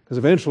 Because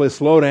eventually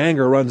slow to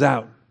anger runs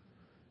out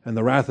and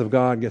the wrath of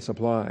God gets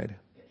applied.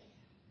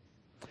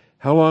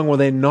 How long will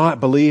they not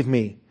believe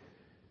me?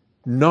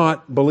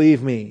 Not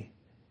believe me,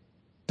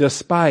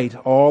 despite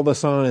all the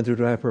signs which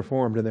I have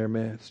performed in their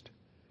midst.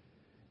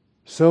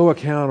 So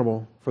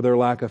accountable for their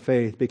lack of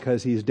faith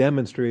because he's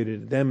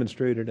demonstrated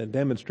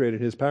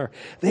his power.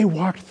 They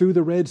walked through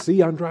the Red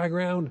Sea on dry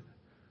ground.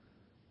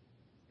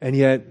 And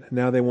yet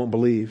now they won't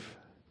believe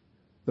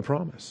the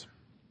promise.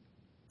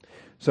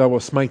 So I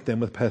will smite them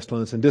with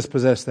pestilence and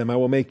dispossess them. I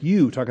will make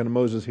you, talking to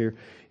Moses here,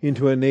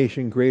 into a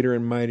nation greater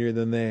and mightier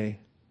than they.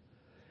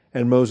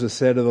 And Moses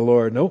said to the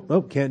Lord,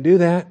 nope, can't do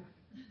that.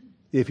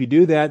 If you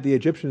do that, the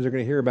Egyptians are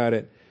going to hear about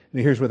it.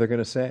 And here's what they're going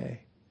to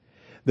say.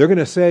 They're going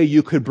to say,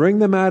 you could bring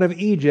them out of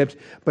Egypt,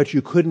 but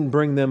you couldn't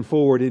bring them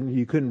forward and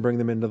you couldn't bring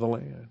them into the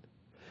land.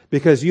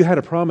 Because you had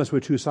a promise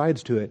with two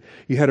sides to it.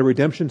 You had a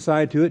redemption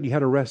side to it and you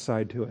had a rest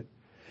side to it.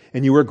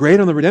 And you were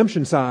great on the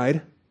redemption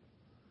side.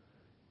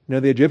 Now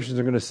the Egyptians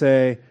are going to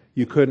say,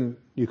 you couldn't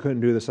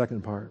do the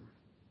second part.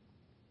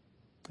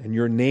 And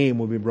your name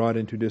will be brought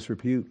into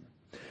disrepute.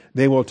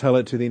 They will tell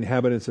it to the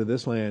inhabitants of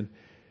this land.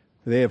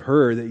 They have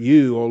heard that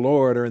you, O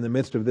Lord, are in the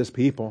midst of this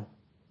people.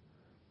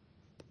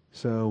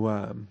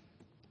 So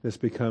this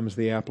becomes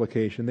the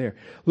application there.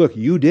 Look,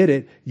 you did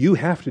it. You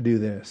have to do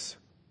this.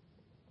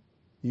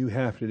 You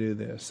have to do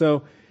this.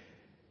 So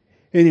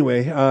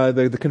anyway,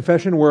 the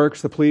confession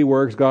works. The plea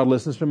works. God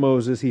listens to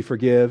Moses. He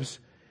forgives.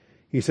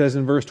 He says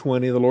in verse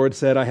 20, the Lord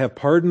said, I have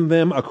pardoned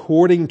them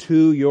according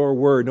to your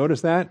word.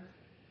 Notice that?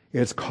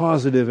 It's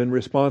causative in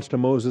response to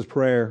Moses'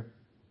 prayer.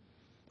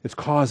 It's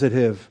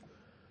causative.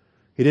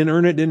 He didn't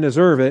earn it, didn't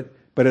deserve it,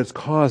 but it's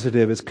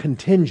causative. It's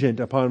contingent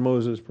upon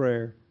Moses'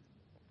 prayer.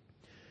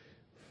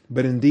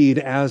 But indeed,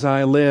 as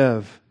I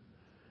live,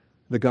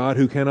 the God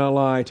who cannot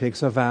lie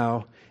takes a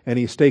vow, and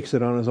he stakes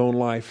it on his own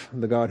life,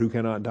 the God who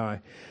cannot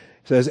die.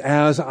 He says,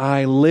 as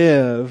I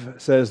live,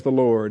 says the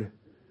Lord,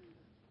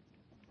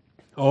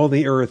 all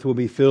the earth will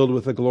be filled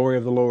with the glory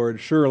of the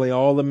Lord. Surely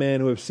all the men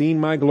who have seen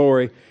my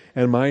glory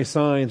and my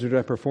signs which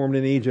I performed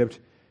in Egypt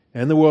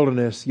and the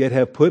wilderness, yet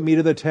have put me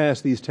to the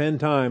test these 10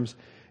 times,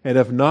 and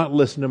have not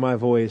listened to my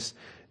voice,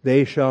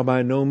 they shall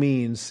by no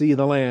means see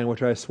the land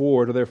which I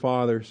swore to their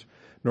fathers,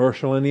 nor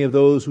shall any of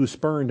those who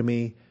spurned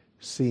me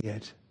see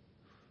it.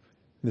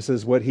 This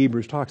is what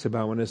Hebrews talks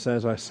about when it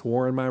says, I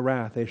swore in my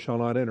wrath, they shall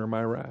not enter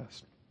my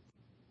rest.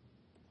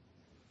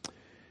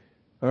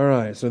 All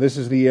right, so this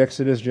is the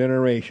Exodus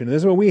generation.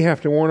 This is what we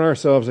have to warn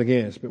ourselves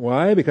against. But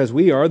why? Because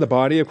we are the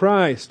body of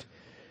Christ.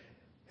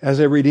 As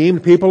a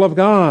redeemed people of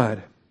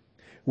God,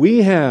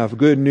 we have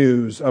good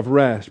news of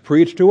rest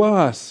preached to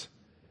us.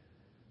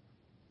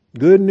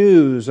 Good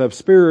news of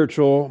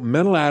spiritual,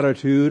 mental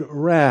attitude,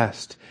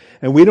 rest.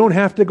 And we don't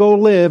have to go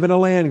live in a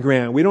land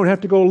grant. We don't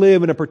have to go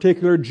live in a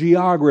particular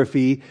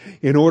geography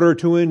in order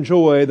to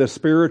enjoy the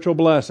spiritual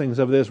blessings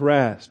of this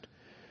rest.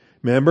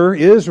 Remember,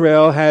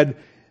 Israel had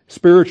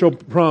spiritual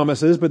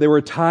promises, but they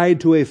were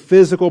tied to a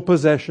physical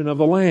possession of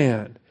the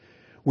land.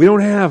 We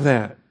don't have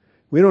that.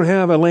 We don't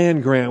have a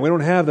land grant. We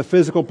don't have the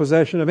physical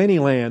possession of any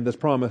land that's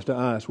promised to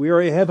us. We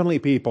are a heavenly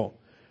people.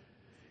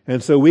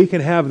 And so we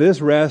can have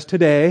this rest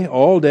today,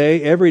 all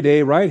day, every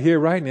day, right here,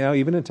 right now,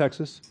 even in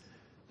Texas,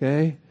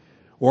 okay,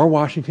 or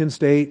Washington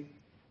State,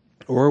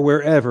 or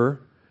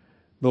wherever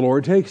the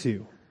Lord takes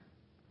you.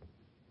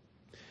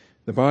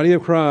 The body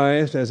of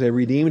Christ, as a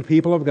redeemed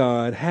people of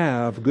God,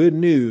 have good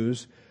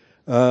news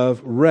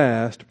of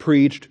rest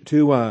preached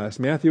to us.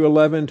 Matthew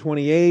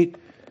 11:28.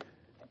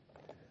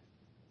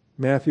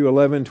 Matthew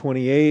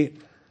 11:28.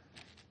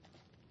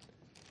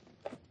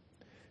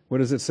 What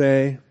does it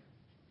say?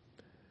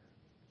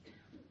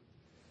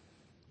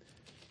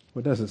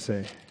 What does it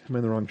say? I'm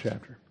in the wrong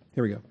chapter.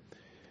 Here we go.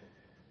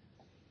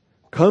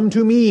 Come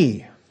to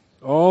me,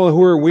 all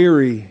who are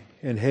weary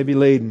and heavy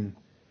laden.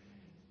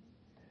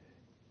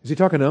 Is he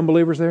talking to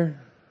unbelievers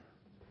there?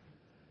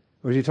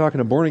 Or is he talking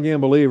to born-again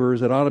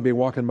believers that ought to be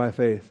walking by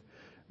faith?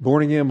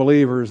 Born-again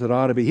believers that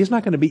ought to be... He's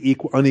not going to be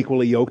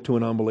unequally yoked to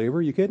an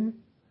unbeliever. You kidding?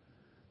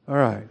 All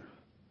right.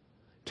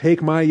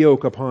 Take my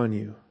yoke upon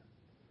you.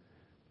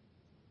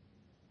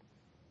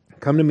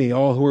 Come to me,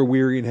 all who are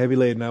weary and heavy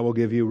laden, I will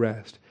give you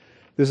rest.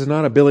 This is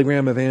not a Billy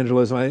Graham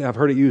evangelism. I've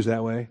heard it used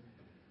that way.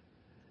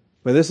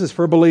 But this is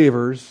for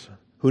believers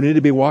who need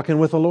to be walking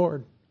with the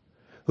Lord,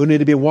 who need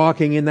to be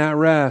walking in that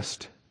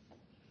rest.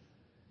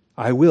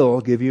 I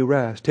will give you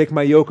rest. Take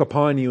my yoke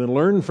upon you and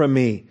learn from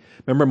me.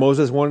 Remember,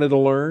 Moses wanted to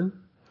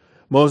learn.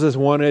 Moses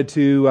wanted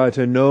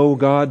to know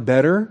God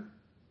better.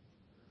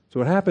 So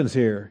what happens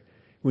here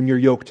when you're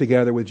yoked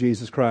together with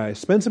Jesus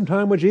Christ? Spend some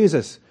time with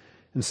Jesus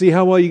and see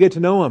how well you get to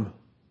know Him.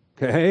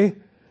 Okay?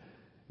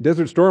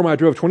 Desert Storm, I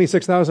drove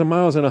 26,000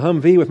 miles in a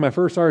Humvee with my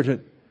first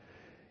sergeant.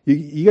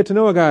 You get to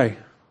know a guy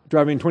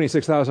driving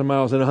 26,000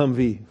 miles in a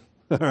Humvee.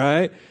 All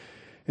right?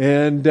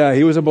 And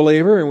he was a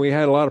believer, and we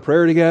had a lot of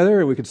prayer together,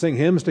 and we could sing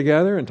hymns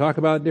together and talk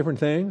about different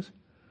things.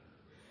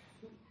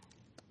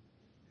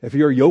 If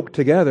you're yoked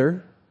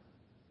together,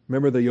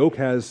 remember the yoke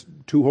has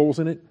 2 holes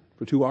in it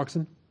for 2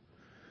 oxen?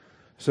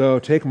 So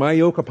take my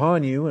yoke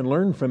upon you and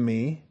learn from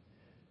me.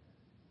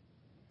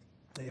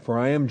 For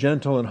I am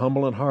gentle and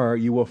humble in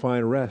heart, you will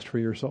find rest for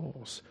your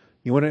souls.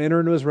 You want to enter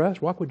into His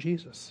rest? Walk with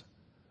Jesus.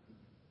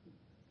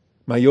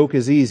 My yoke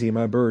is easy,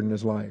 my burden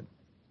is light.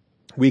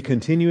 We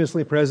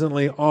continuously,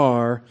 presently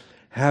are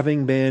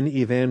having been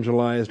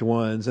evangelized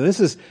ones. And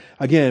this is,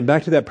 again,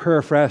 back to that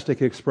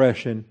paraphrastic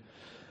expression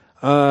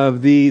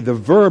of the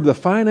verb, the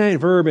finite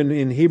verb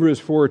in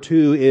Hebrews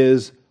 4:2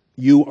 is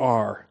you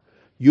are.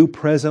 You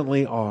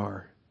presently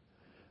are.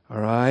 All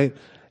right?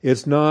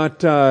 It's not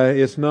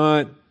the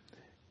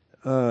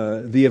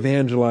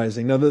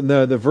evangelizing. Now,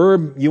 the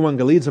verb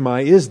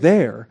euangelizomai is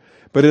there,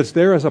 but it's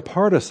there as a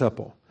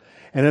participle.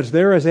 And it's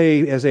there as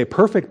a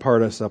perfect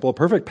participle, a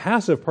perfect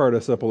passive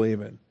participle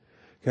even.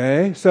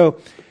 Okay? So,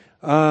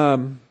 how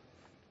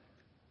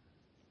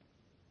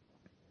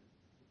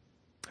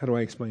do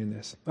I explain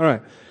this? All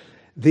right.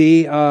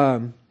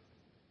 In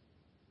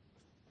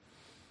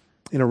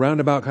a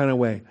roundabout kind of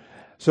way.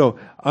 So,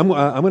 I'm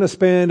going to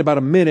spend about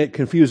a minute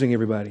confusing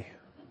everybody.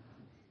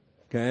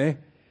 Okay?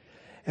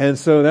 And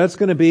so that's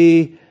going to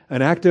be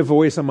an active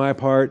voice on my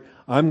part.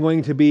 I'm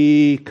going to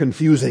be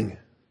confusing.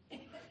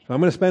 So I'm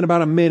going to spend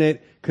about a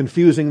minute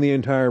confusing the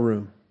entire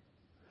room.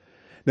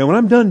 Now, when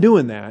I'm done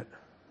doing that,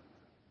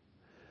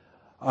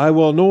 I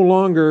will no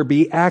longer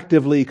be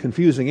actively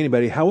confusing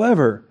anybody.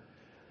 However,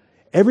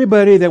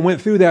 everybody that went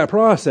through that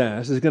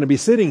process is going to be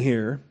sitting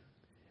here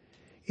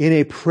in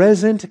a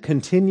present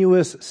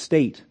continuous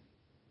state.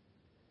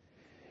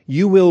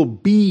 You will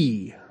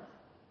be.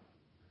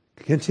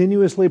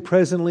 Continuously,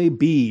 presently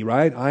be,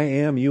 right? I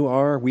am, you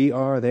are, we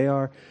are, they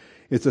are.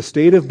 It's a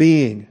state of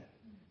being.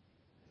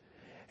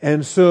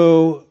 And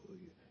so,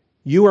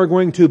 you are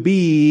going to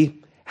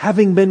be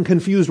having been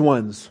confused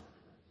ones,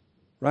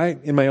 right?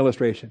 In my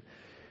illustration.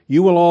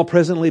 You will all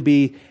presently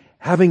be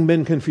having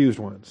been confused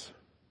ones.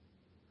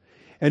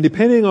 And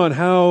depending on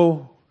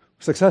how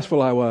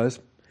successful I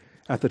was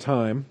at the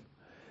time,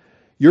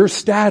 your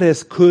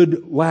status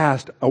could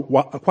last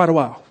quite a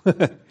while,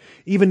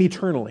 even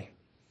eternally.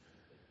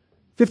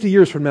 50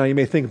 years from now, you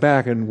may think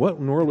back and what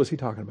in the world was he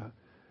talking about?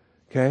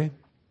 Okay?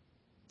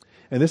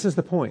 And this is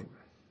the point.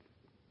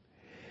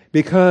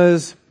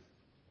 Because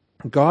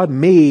God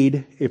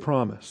made a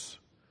promise.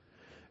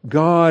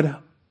 God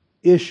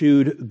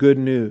issued good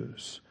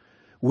news.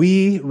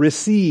 We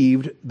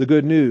received the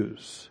good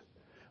news.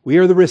 We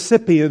are the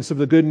recipients of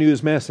the good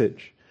news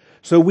message.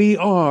 So we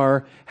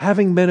are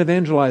having been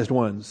evangelized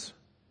ones.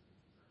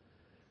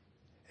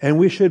 And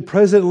we should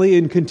presently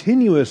and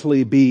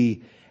continuously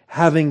be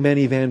having been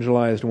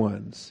evangelized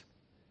ones.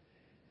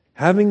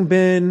 Having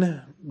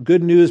been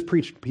good news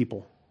preached to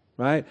people,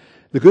 right?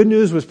 The good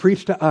news was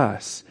preached to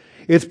us.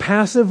 It's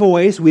passive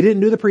voice. We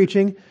didn't do the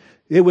preaching.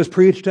 It was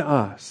preached to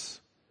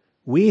us.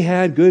 We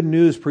had good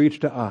news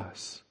preached to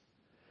us.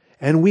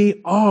 And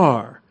we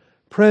are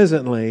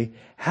presently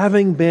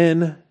having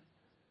been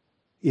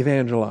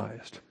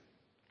evangelized.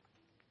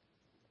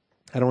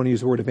 I don't want to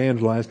use the word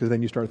evangelize because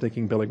then you start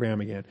thinking Billy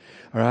Graham again.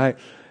 All right?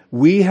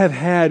 We have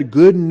had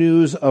good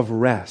news of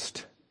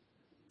rest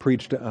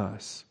preached to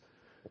us.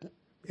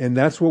 And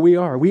that's what we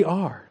are. We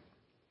are.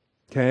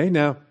 Okay?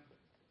 Now,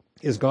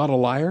 is God a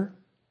liar?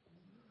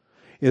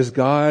 Is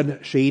God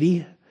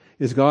shady?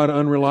 Is God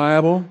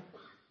unreliable?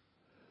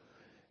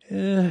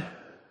 Have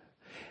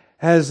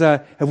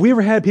we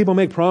ever had people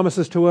make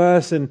promises to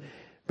us and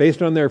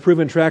based on their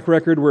proven track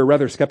record, we're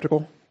rather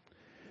skeptical?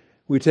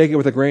 We take it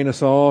with a grain of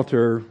salt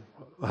or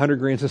 100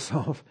 grains of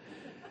salt.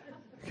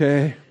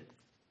 Okay?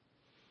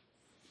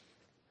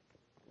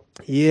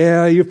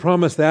 Yeah, you've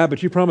promised that,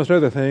 but you promised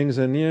other things,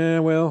 and yeah,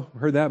 well,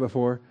 heard that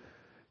before.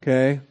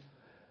 Okay?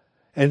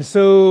 And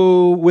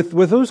so, with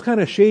those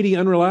kind of shady,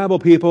 unreliable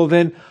people,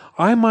 then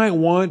I might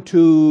want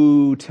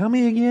to, tell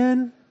me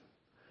again?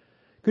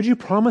 Could you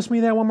promise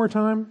me that one more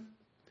time?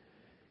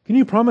 Can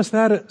you promise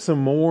that some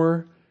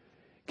more?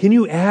 Can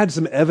you add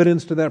some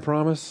evidence to that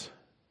promise?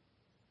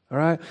 All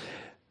right?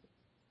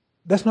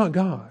 That's not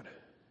God.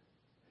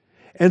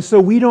 And so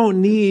we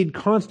don't need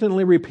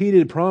constantly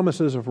repeated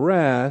promises of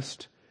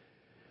rest.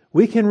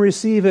 We can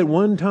receive it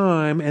one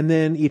time, and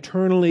then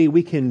eternally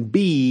we can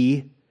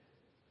be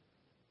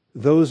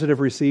those that have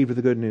received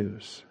the good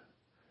news.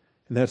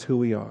 And that's who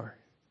we are.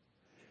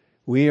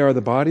 We are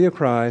the body of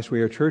Christ.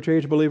 We are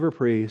church-age believer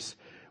priests.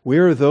 We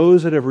are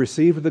those that have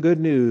received the good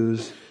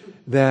news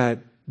that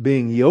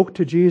being yoked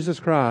to Jesus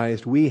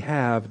Christ, we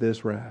have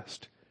this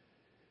rest.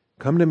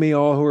 Come to me,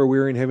 all who are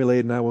weary and heavy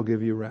laden, I will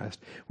give you rest.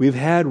 We've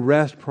had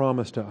rest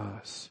promised to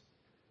us.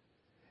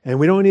 And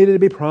we don't need it to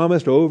be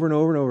promised over and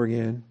over and over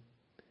again.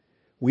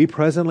 We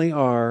presently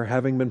are,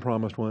 having been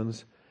promised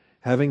ones,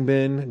 having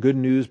been good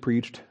news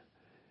preached.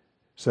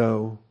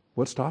 So,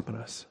 what's stopping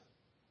us?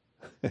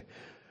 Are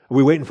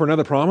we waiting for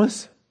another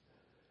promise?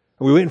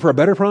 Are we waiting for a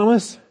better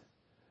promise?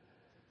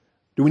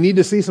 Do we need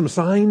to see some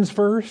signs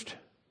first?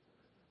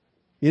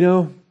 You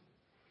know,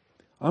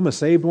 I'm a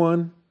saved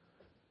one.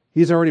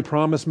 He's already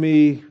promised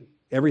me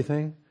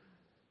everything.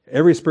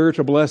 Every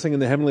spiritual blessing in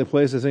the heavenly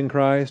places in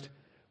Christ.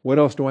 What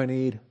else do I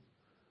need?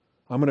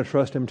 I'm going to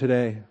trust Him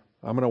today.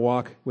 I'm going to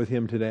walk with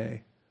Him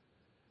today.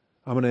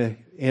 I'm going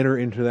to enter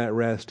into that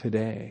rest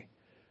today.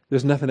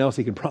 There's nothing else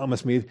He can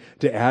promise me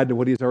to add to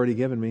what He's already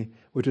given me,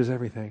 which is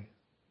everything.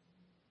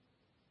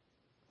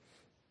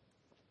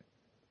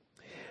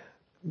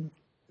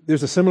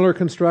 There's a similar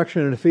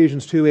construction in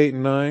Ephesians 2, 8,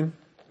 and 9,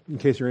 in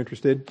case you're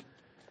interested.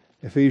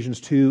 Ephesians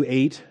 2,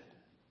 8.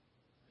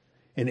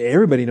 And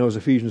everybody knows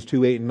Ephesians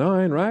 2, 8, and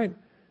 9, right?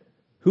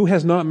 Who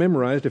has not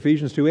memorized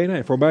Ephesians 2, 8, and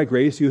 9? For by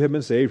grace you have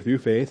been saved through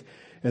faith,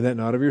 and that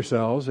not of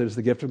yourselves. It is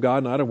the gift of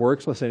God, not of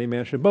works, lest any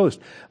man should boast.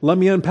 Let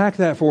me unpack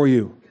that for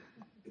you.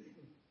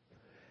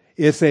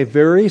 It's a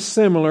very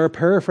similar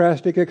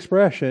paraphrastic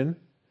expression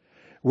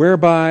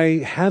whereby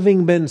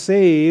having been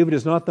saved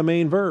is not the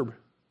main verb.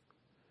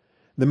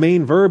 The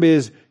main verb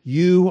is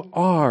you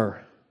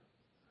are.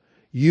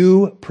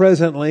 You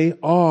presently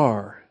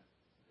are.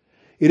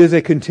 It is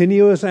a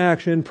continuous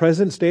action,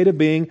 present state of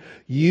being.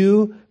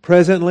 You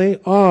presently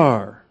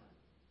are.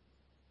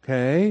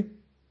 Okay?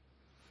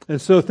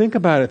 And so think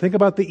about it. Think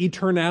about the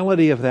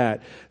eternality of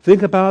that.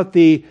 Think about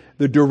the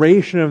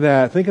duration of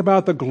that. Think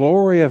about the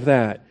glory of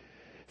that.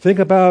 Think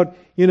about,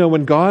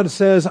 when God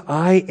says,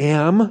 I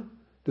am,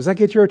 does that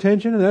get your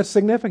attention? And that's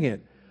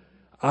significant.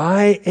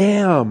 I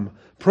am,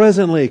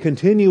 presently,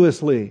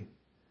 continuously.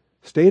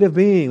 State of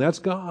being, that's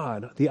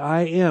God. The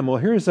I am. Well,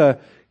 here's an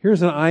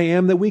I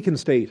am that we can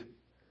state.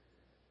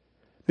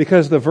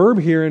 Because the verb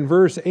here in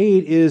verse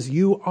 8 is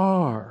you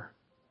are.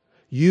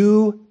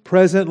 You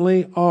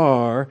presently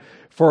are.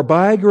 For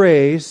by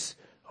grace,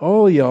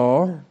 all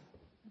y'all,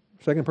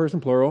 second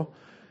person plural,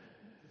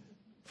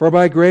 for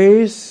by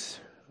grace,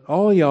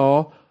 all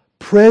y'all,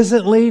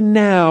 presently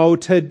now,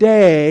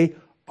 today,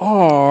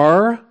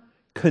 are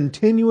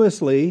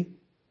continuously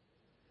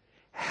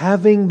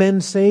having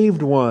been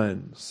saved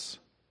ones.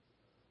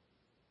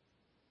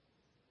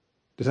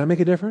 Does that make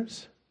a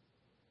difference?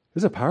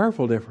 There's a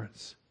powerful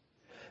difference.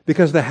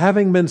 Because the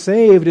having been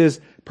saved is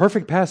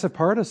perfect passive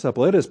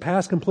participle. It is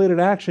past completed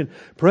action,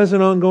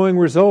 present ongoing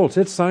results.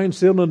 It's signed,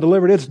 sealed, and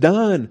delivered. It's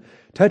done.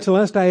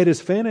 Tetelestai, it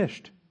is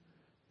finished.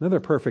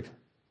 Another perfect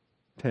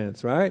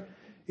tense, right?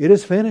 It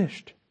is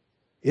finished.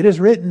 It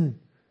is written.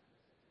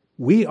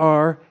 We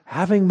are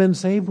having been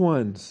saved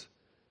ones.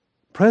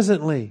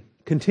 Presently,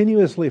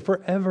 continuously,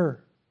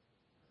 forever.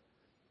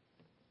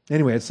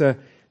 Anyway, it's a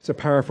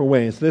powerful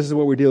way. So this is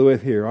what we deal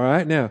with here. All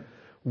right, now,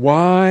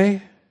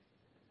 why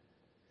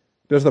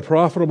does the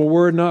profitable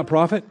word not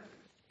profit?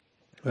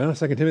 Well,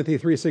 2 Timothy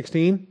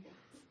 3:16.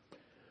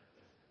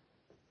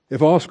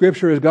 If all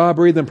Scripture is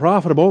God-breathed and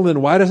profitable,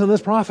 then why doesn't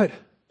this profit?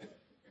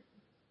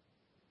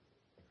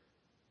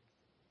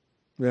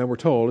 Well, we're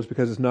told it's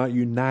because it's not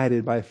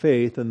united by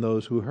faith in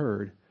those who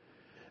heard.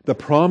 The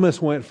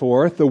promise went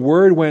forth, the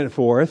word went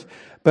forth,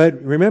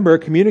 but remember,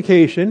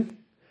 communication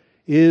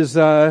is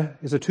a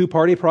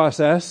two-party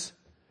process,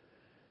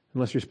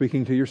 unless you're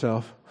speaking to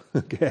yourself,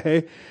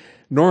 okay?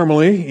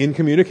 Normally, in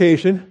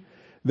communication,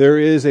 there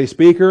is a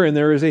speaker and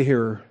there is a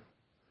hearer.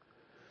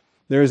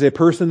 There is a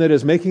person that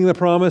is making the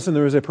promise and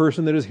there is a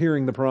person that is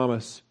hearing the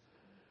promise.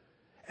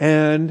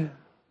 And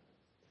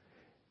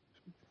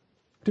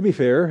to be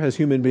fair, as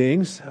human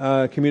beings,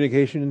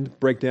 communication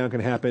breakdown can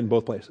happen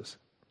both places.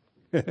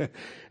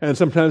 And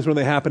sometimes when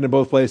they happen in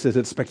both places,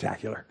 it's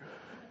spectacular.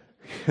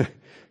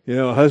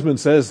 A husband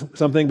says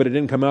something, but it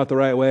didn't come out the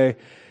right way.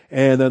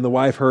 And then the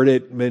wife heard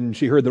it, and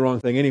she heard the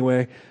wrong thing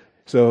anyway.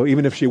 So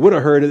even if she would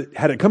have heard it,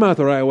 had it come out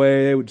the right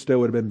way, it still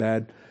would have been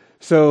bad.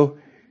 So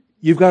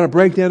you've got a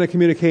breakdown of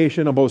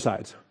communication on both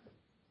sides.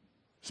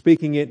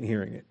 Speaking it and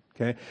hearing it.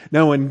 Okay.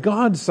 Now on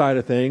God's side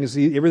of things,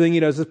 everything He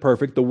does is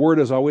perfect. The Word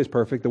is always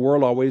perfect. The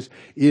Word always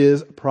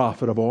is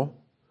profitable.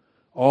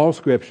 All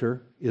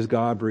Scripture is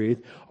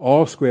God-breathed.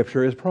 All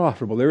Scripture is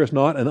profitable. There is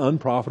not an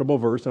unprofitable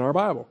verse in our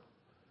Bible.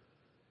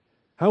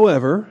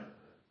 However,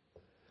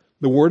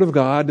 The Word of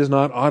God does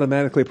not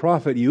automatically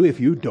profit you if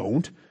you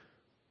don't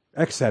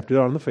accept it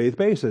on the faith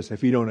basis.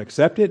 If you don't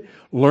accept it,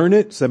 learn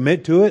it,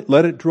 submit to it,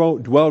 let it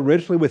dwell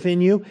richly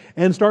within you,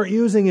 and start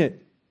using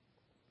it.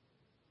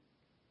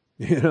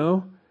 You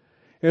know?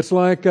 It's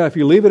like if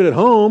you leave it at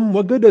home,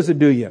 what good does it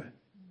do you?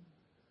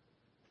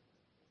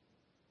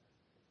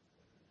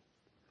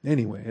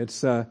 Anyway,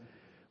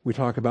 we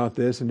talk about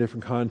this in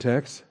different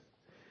contexts.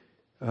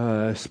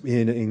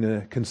 In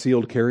a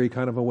concealed carry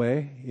kind of a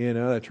way. You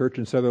know, that church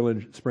in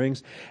Sutherland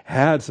Springs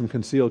had some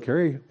concealed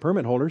carry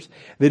permit holders.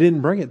 They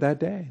didn't bring it that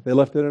day. They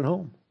left it at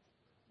home.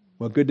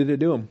 What good did it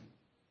do them?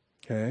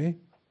 Okay.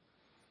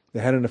 They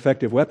had an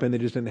effective weapon. They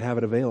just didn't have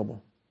it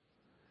available.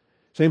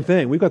 Same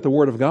thing. We've got the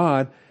Word of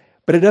God,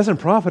 but it doesn't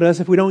profit us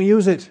if we don't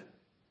use it.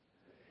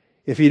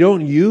 If you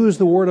don't use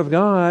the Word of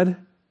God,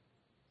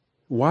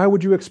 why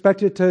would you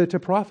expect it to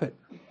profit?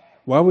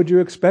 Why would you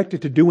expect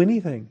it to do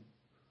anything?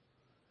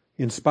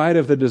 In spite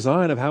of the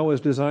design of how it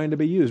was designed to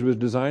be used. It was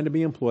designed to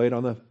be employed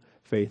on the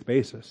faith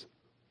basis.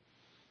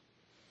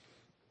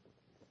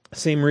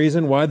 Same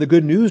reason why the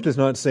good news does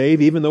not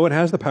save, even though it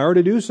has the power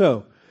to do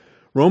so.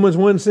 Romans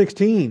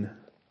 1:16.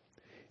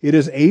 It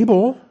is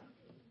able.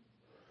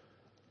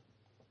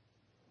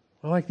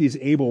 I like these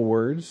able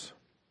words.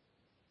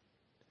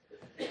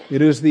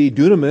 It is the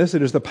dunamis,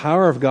 it is the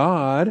power of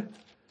God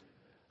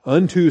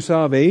unto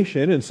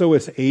salvation, and so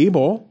it's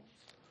able.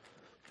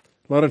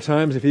 A lot of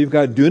times, if you've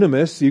got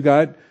dunamis,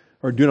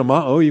 or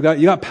dunamao, you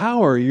got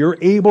power. You're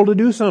able to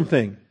do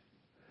something.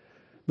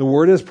 The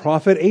word is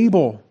profit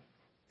able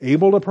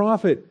to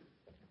profit.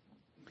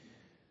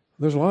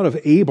 There's a lot of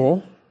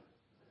able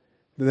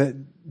that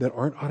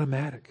aren't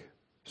automatic,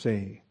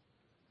 say.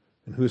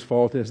 And whose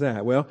fault is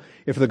that? Well,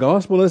 if the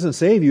gospel doesn't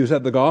save you, is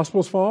that the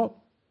gospel's fault?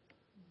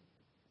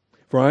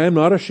 For I am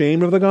not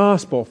ashamed of the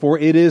gospel, for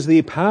it is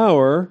the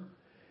power,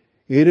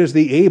 it is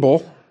the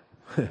able,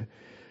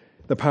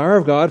 the power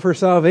of God for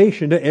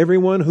salvation to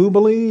everyone who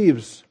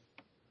believes.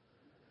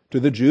 To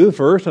the Jew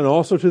first and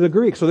also to the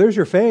Greek. So there's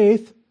your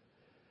faith.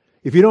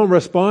 If you don't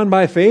respond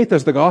by faith,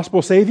 does the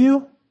gospel save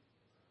you?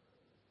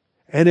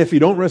 And if you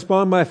don't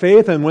respond by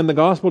faith and when the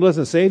gospel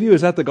doesn't save you,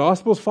 is that the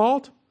gospel's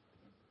fault?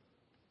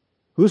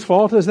 Whose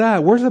fault is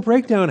that? Where's the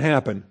breakdown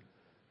happen?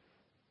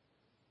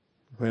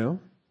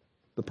 Well,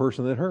 the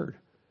person that heard.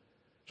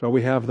 So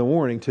we have the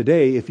warning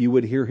today, if you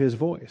would hear His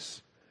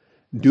voice.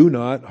 Do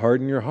not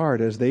harden your heart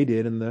as they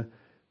did in the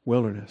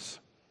wilderness.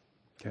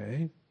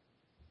 Okay?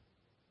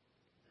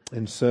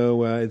 And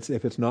so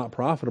if it's not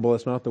profitable,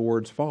 it's not the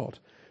word's fault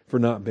for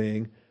not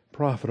being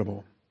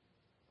profitable.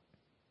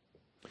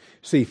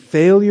 See,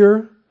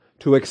 failure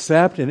to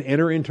accept and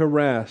enter into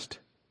rest,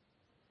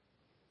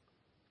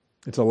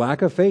 it's a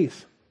lack of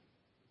faith.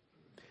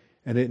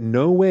 And it in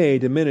no way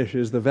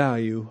diminishes the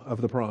value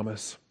of the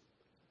promise.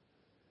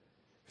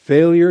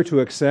 Failure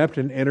to accept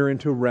and enter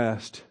into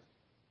rest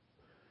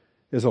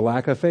is a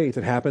lack of faith.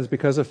 It happens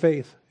because of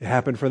faith. It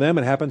happened for them,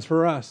 it happens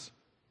for us.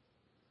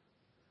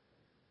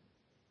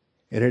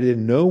 And it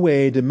in no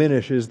way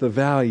diminishes the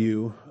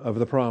value of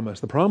the promise.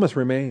 The promise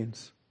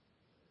remains.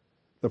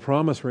 The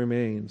promise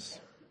remains.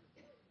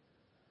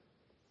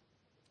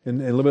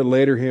 And a little bit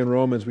later here in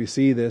Romans, we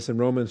see this in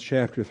Romans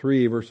chapter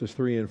 3, verses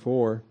 3 and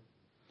 4.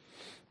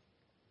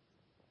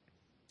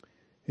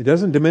 It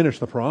doesn't diminish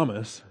the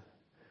promise.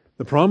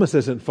 The promise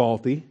isn't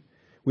faulty.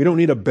 We don't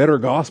need a better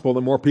gospel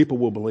that more people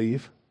will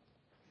believe.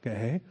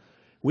 Okay?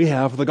 We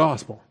have the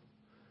gospel.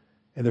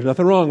 And there's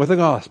nothing wrong with the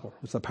gospel.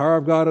 It's the power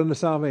of God unto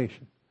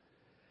salvation.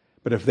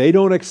 But if they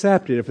don't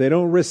accept it, if they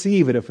don't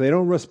receive it, if they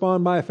don't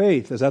respond by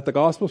faith, is that the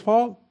gospel's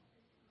fault?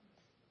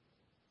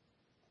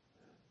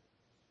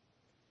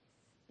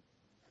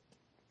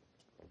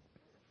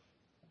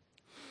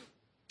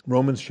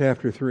 Romans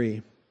chapter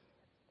 3.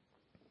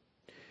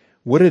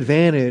 What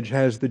advantage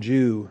has the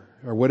Jew,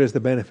 or what is the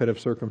benefit of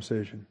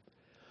circumcision?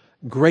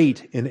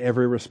 Great in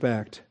every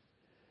respect.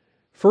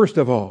 First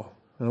of all,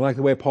 and I like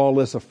the way Paul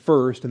lists a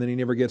first, and then he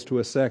never gets to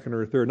a second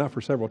or a third, not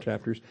for several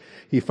chapters.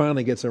 He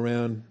finally gets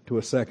around to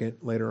a second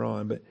later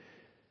on, but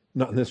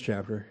not in this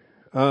chapter.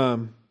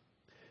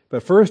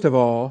 But first of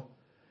all,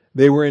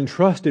 they were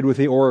entrusted with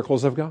the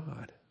oracles of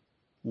God.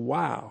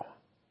 Wow,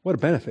 what a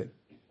benefit.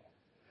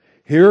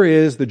 Here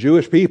is the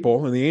Jewish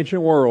people in the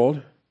ancient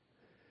world,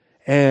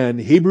 and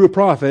Hebrew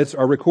prophets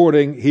are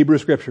recording Hebrew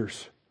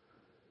scriptures.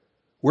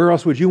 Where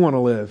else would you want to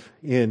live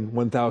in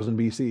 1000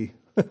 BC?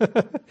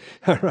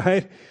 All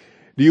right?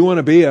 Do you want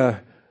to be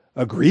a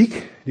Greek?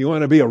 Do you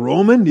want to be a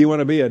Roman? Do you want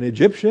to be an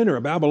Egyptian or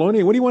a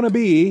Babylonian? What do you want to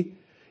be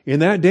in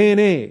that day and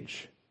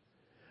age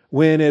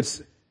when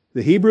it's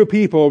the Hebrew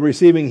people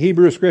receiving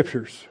Hebrew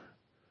scriptures?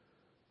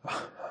 I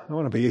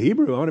want to be a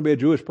Hebrew. I want to be a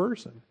Jewish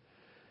person.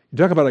 You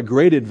talk about a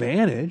great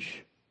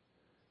advantage.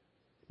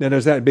 Now,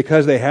 does that,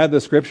 because they had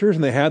the scriptures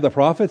and they had the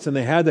prophets and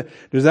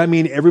does that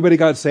mean everybody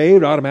got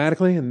saved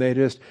automatically and they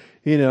just,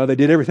 they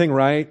did everything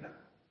right?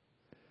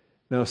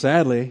 No,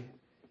 sadly,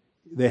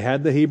 they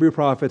had the Hebrew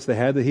prophets, they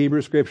had the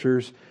Hebrew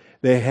scriptures,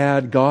 they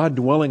had God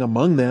dwelling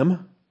among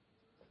them,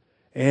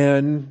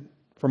 and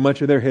for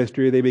much of their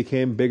history, they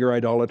became bigger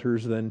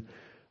idolaters than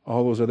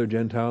all those other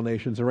Gentile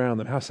nations around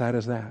them. How sad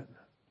is that?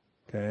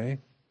 Okay.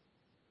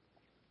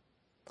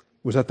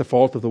 Was that the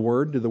fault of the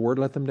Word? Did the Word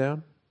let them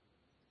down?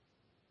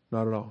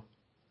 Not at all.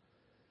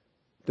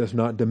 Does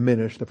not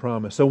diminish the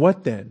promise. So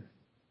what then?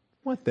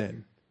 What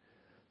then?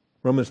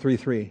 Romans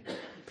 3:3.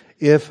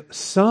 If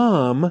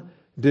some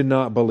did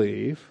not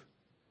believe,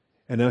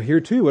 and now here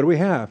too, what do we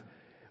have?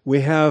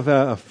 We have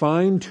a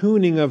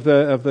fine-tuning of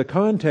the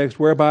context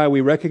whereby we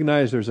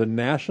recognize there's a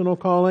national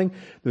calling,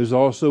 there's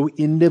also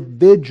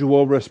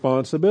individual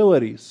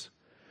responsibilities.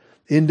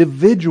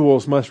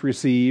 Individuals must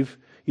receive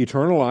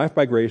eternal life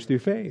by grace through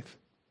faith,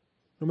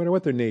 no matter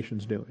what their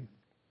nation's doing.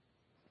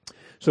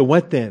 So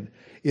what then?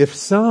 If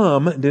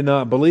some did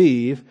not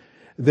believe,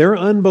 their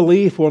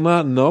unbelief will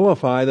not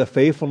nullify the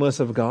faithfulness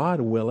of God,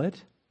 will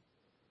it?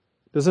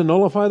 Does it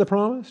nullify the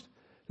promise?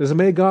 Does it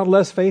make God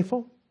less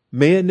faithful?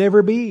 May it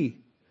never be.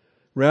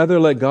 Rather,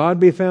 let God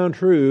be found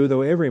true,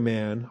 though every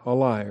man a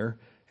liar,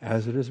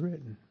 as it is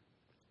written.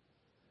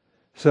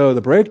 So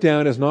the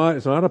breakdown is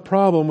it's not a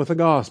problem with the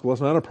gospel.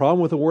 It's not a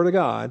problem with the Word of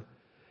God.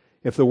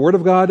 If the Word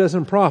of God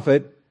doesn't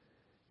profit,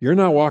 you're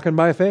not walking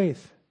by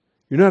faith.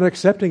 You're not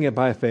accepting it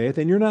by faith,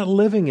 and you're not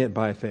living it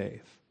by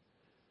faith.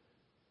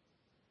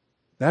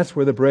 That's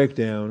where the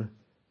breakdown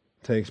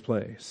takes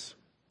place.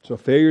 So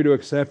failure to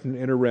accept and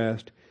enter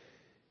rest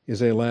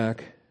is a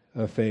lack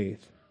of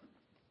faith.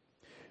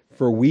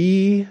 For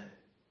we...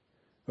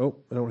 Oh,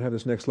 I don't have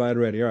this next slide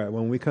ready. All right,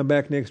 when we come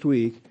back next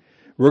week,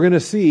 we're going to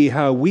see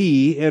how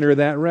we enter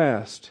that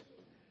rest.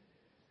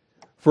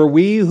 For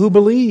we who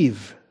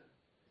believe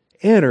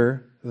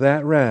enter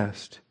that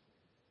rest,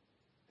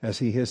 as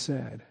he has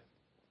said.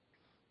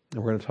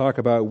 And we're going to talk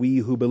about we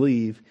who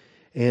believe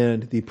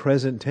and the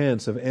present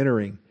tense of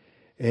entering.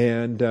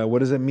 And what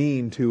does it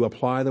mean to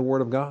apply the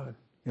Word of God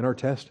in our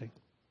testing?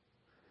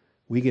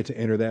 We get to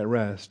enter that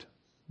rest,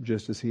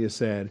 just as he has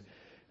said,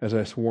 as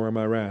I swore in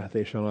my wrath,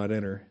 they shall not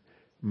enter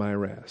my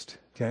rest.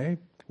 Okay?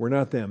 We're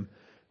not them.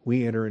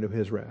 We enter into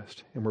his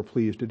rest, and we're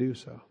pleased to do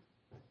so.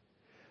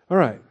 All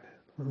right.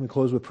 Let me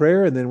close with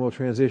prayer, and then we'll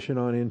transition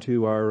on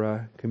into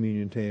our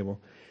communion table.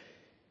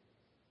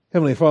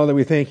 Heavenly Father,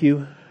 we thank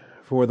you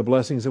for the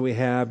blessings that we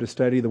have to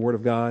study the Word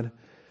of God,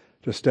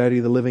 to study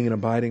the living and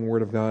abiding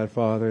Word of God,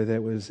 Father,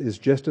 that is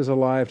just as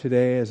alive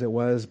today as it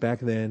was back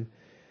then.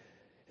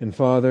 And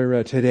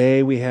Father,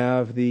 today we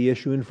have the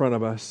issue in front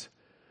of us.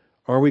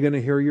 Are we going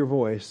to hear your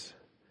voice?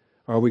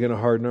 Are we going to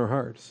harden our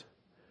hearts?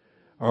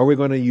 Are we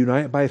going to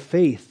unite by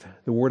faith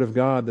the Word of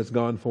God that's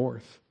gone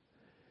forth?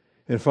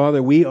 And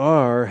Father, we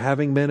are,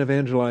 having been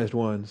evangelized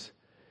ones,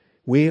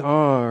 we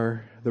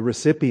are the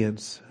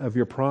recipients of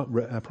your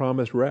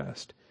promised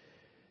rest.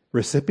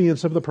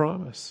 Recipients of the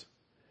promise.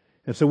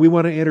 And so we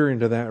want to enter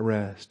into that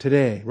rest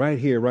today, right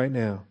here, right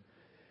now.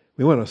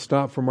 We want to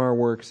stop from our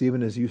works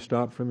even as you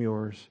stopped from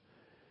yours.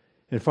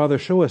 And Father,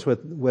 show us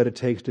what it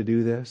takes to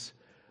do this.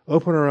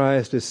 Open our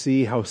eyes to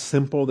see how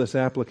simple this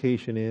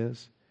application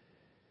is.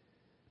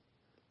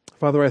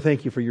 Father, I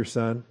thank you for your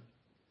Son.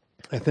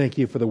 I thank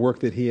you for the work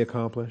that he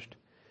accomplished.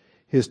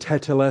 His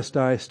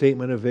tetelestai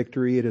statement of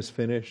victory, it is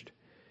finished.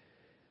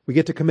 We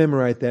get to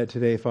commemorate that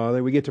today,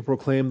 Father. We get to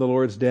proclaim the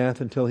Lord's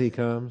death until he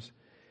comes.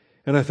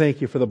 And I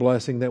thank you for the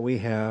blessing that we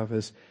have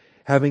as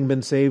having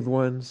been saved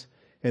ones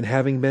and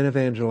having been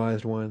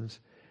evangelized ones,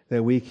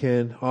 that we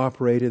can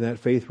operate in that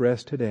faith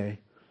rest today.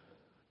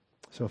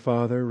 So,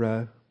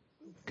 Father,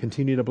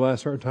 continue to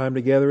bless our time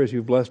together as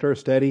you've blessed our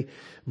study.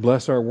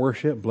 Bless our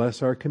worship.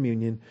 Bless our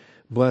communion.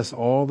 Bless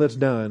all that's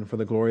done for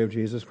the glory of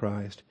Jesus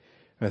Christ.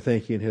 I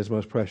thank you in his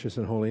most precious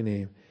and holy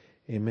name.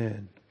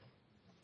 Amen.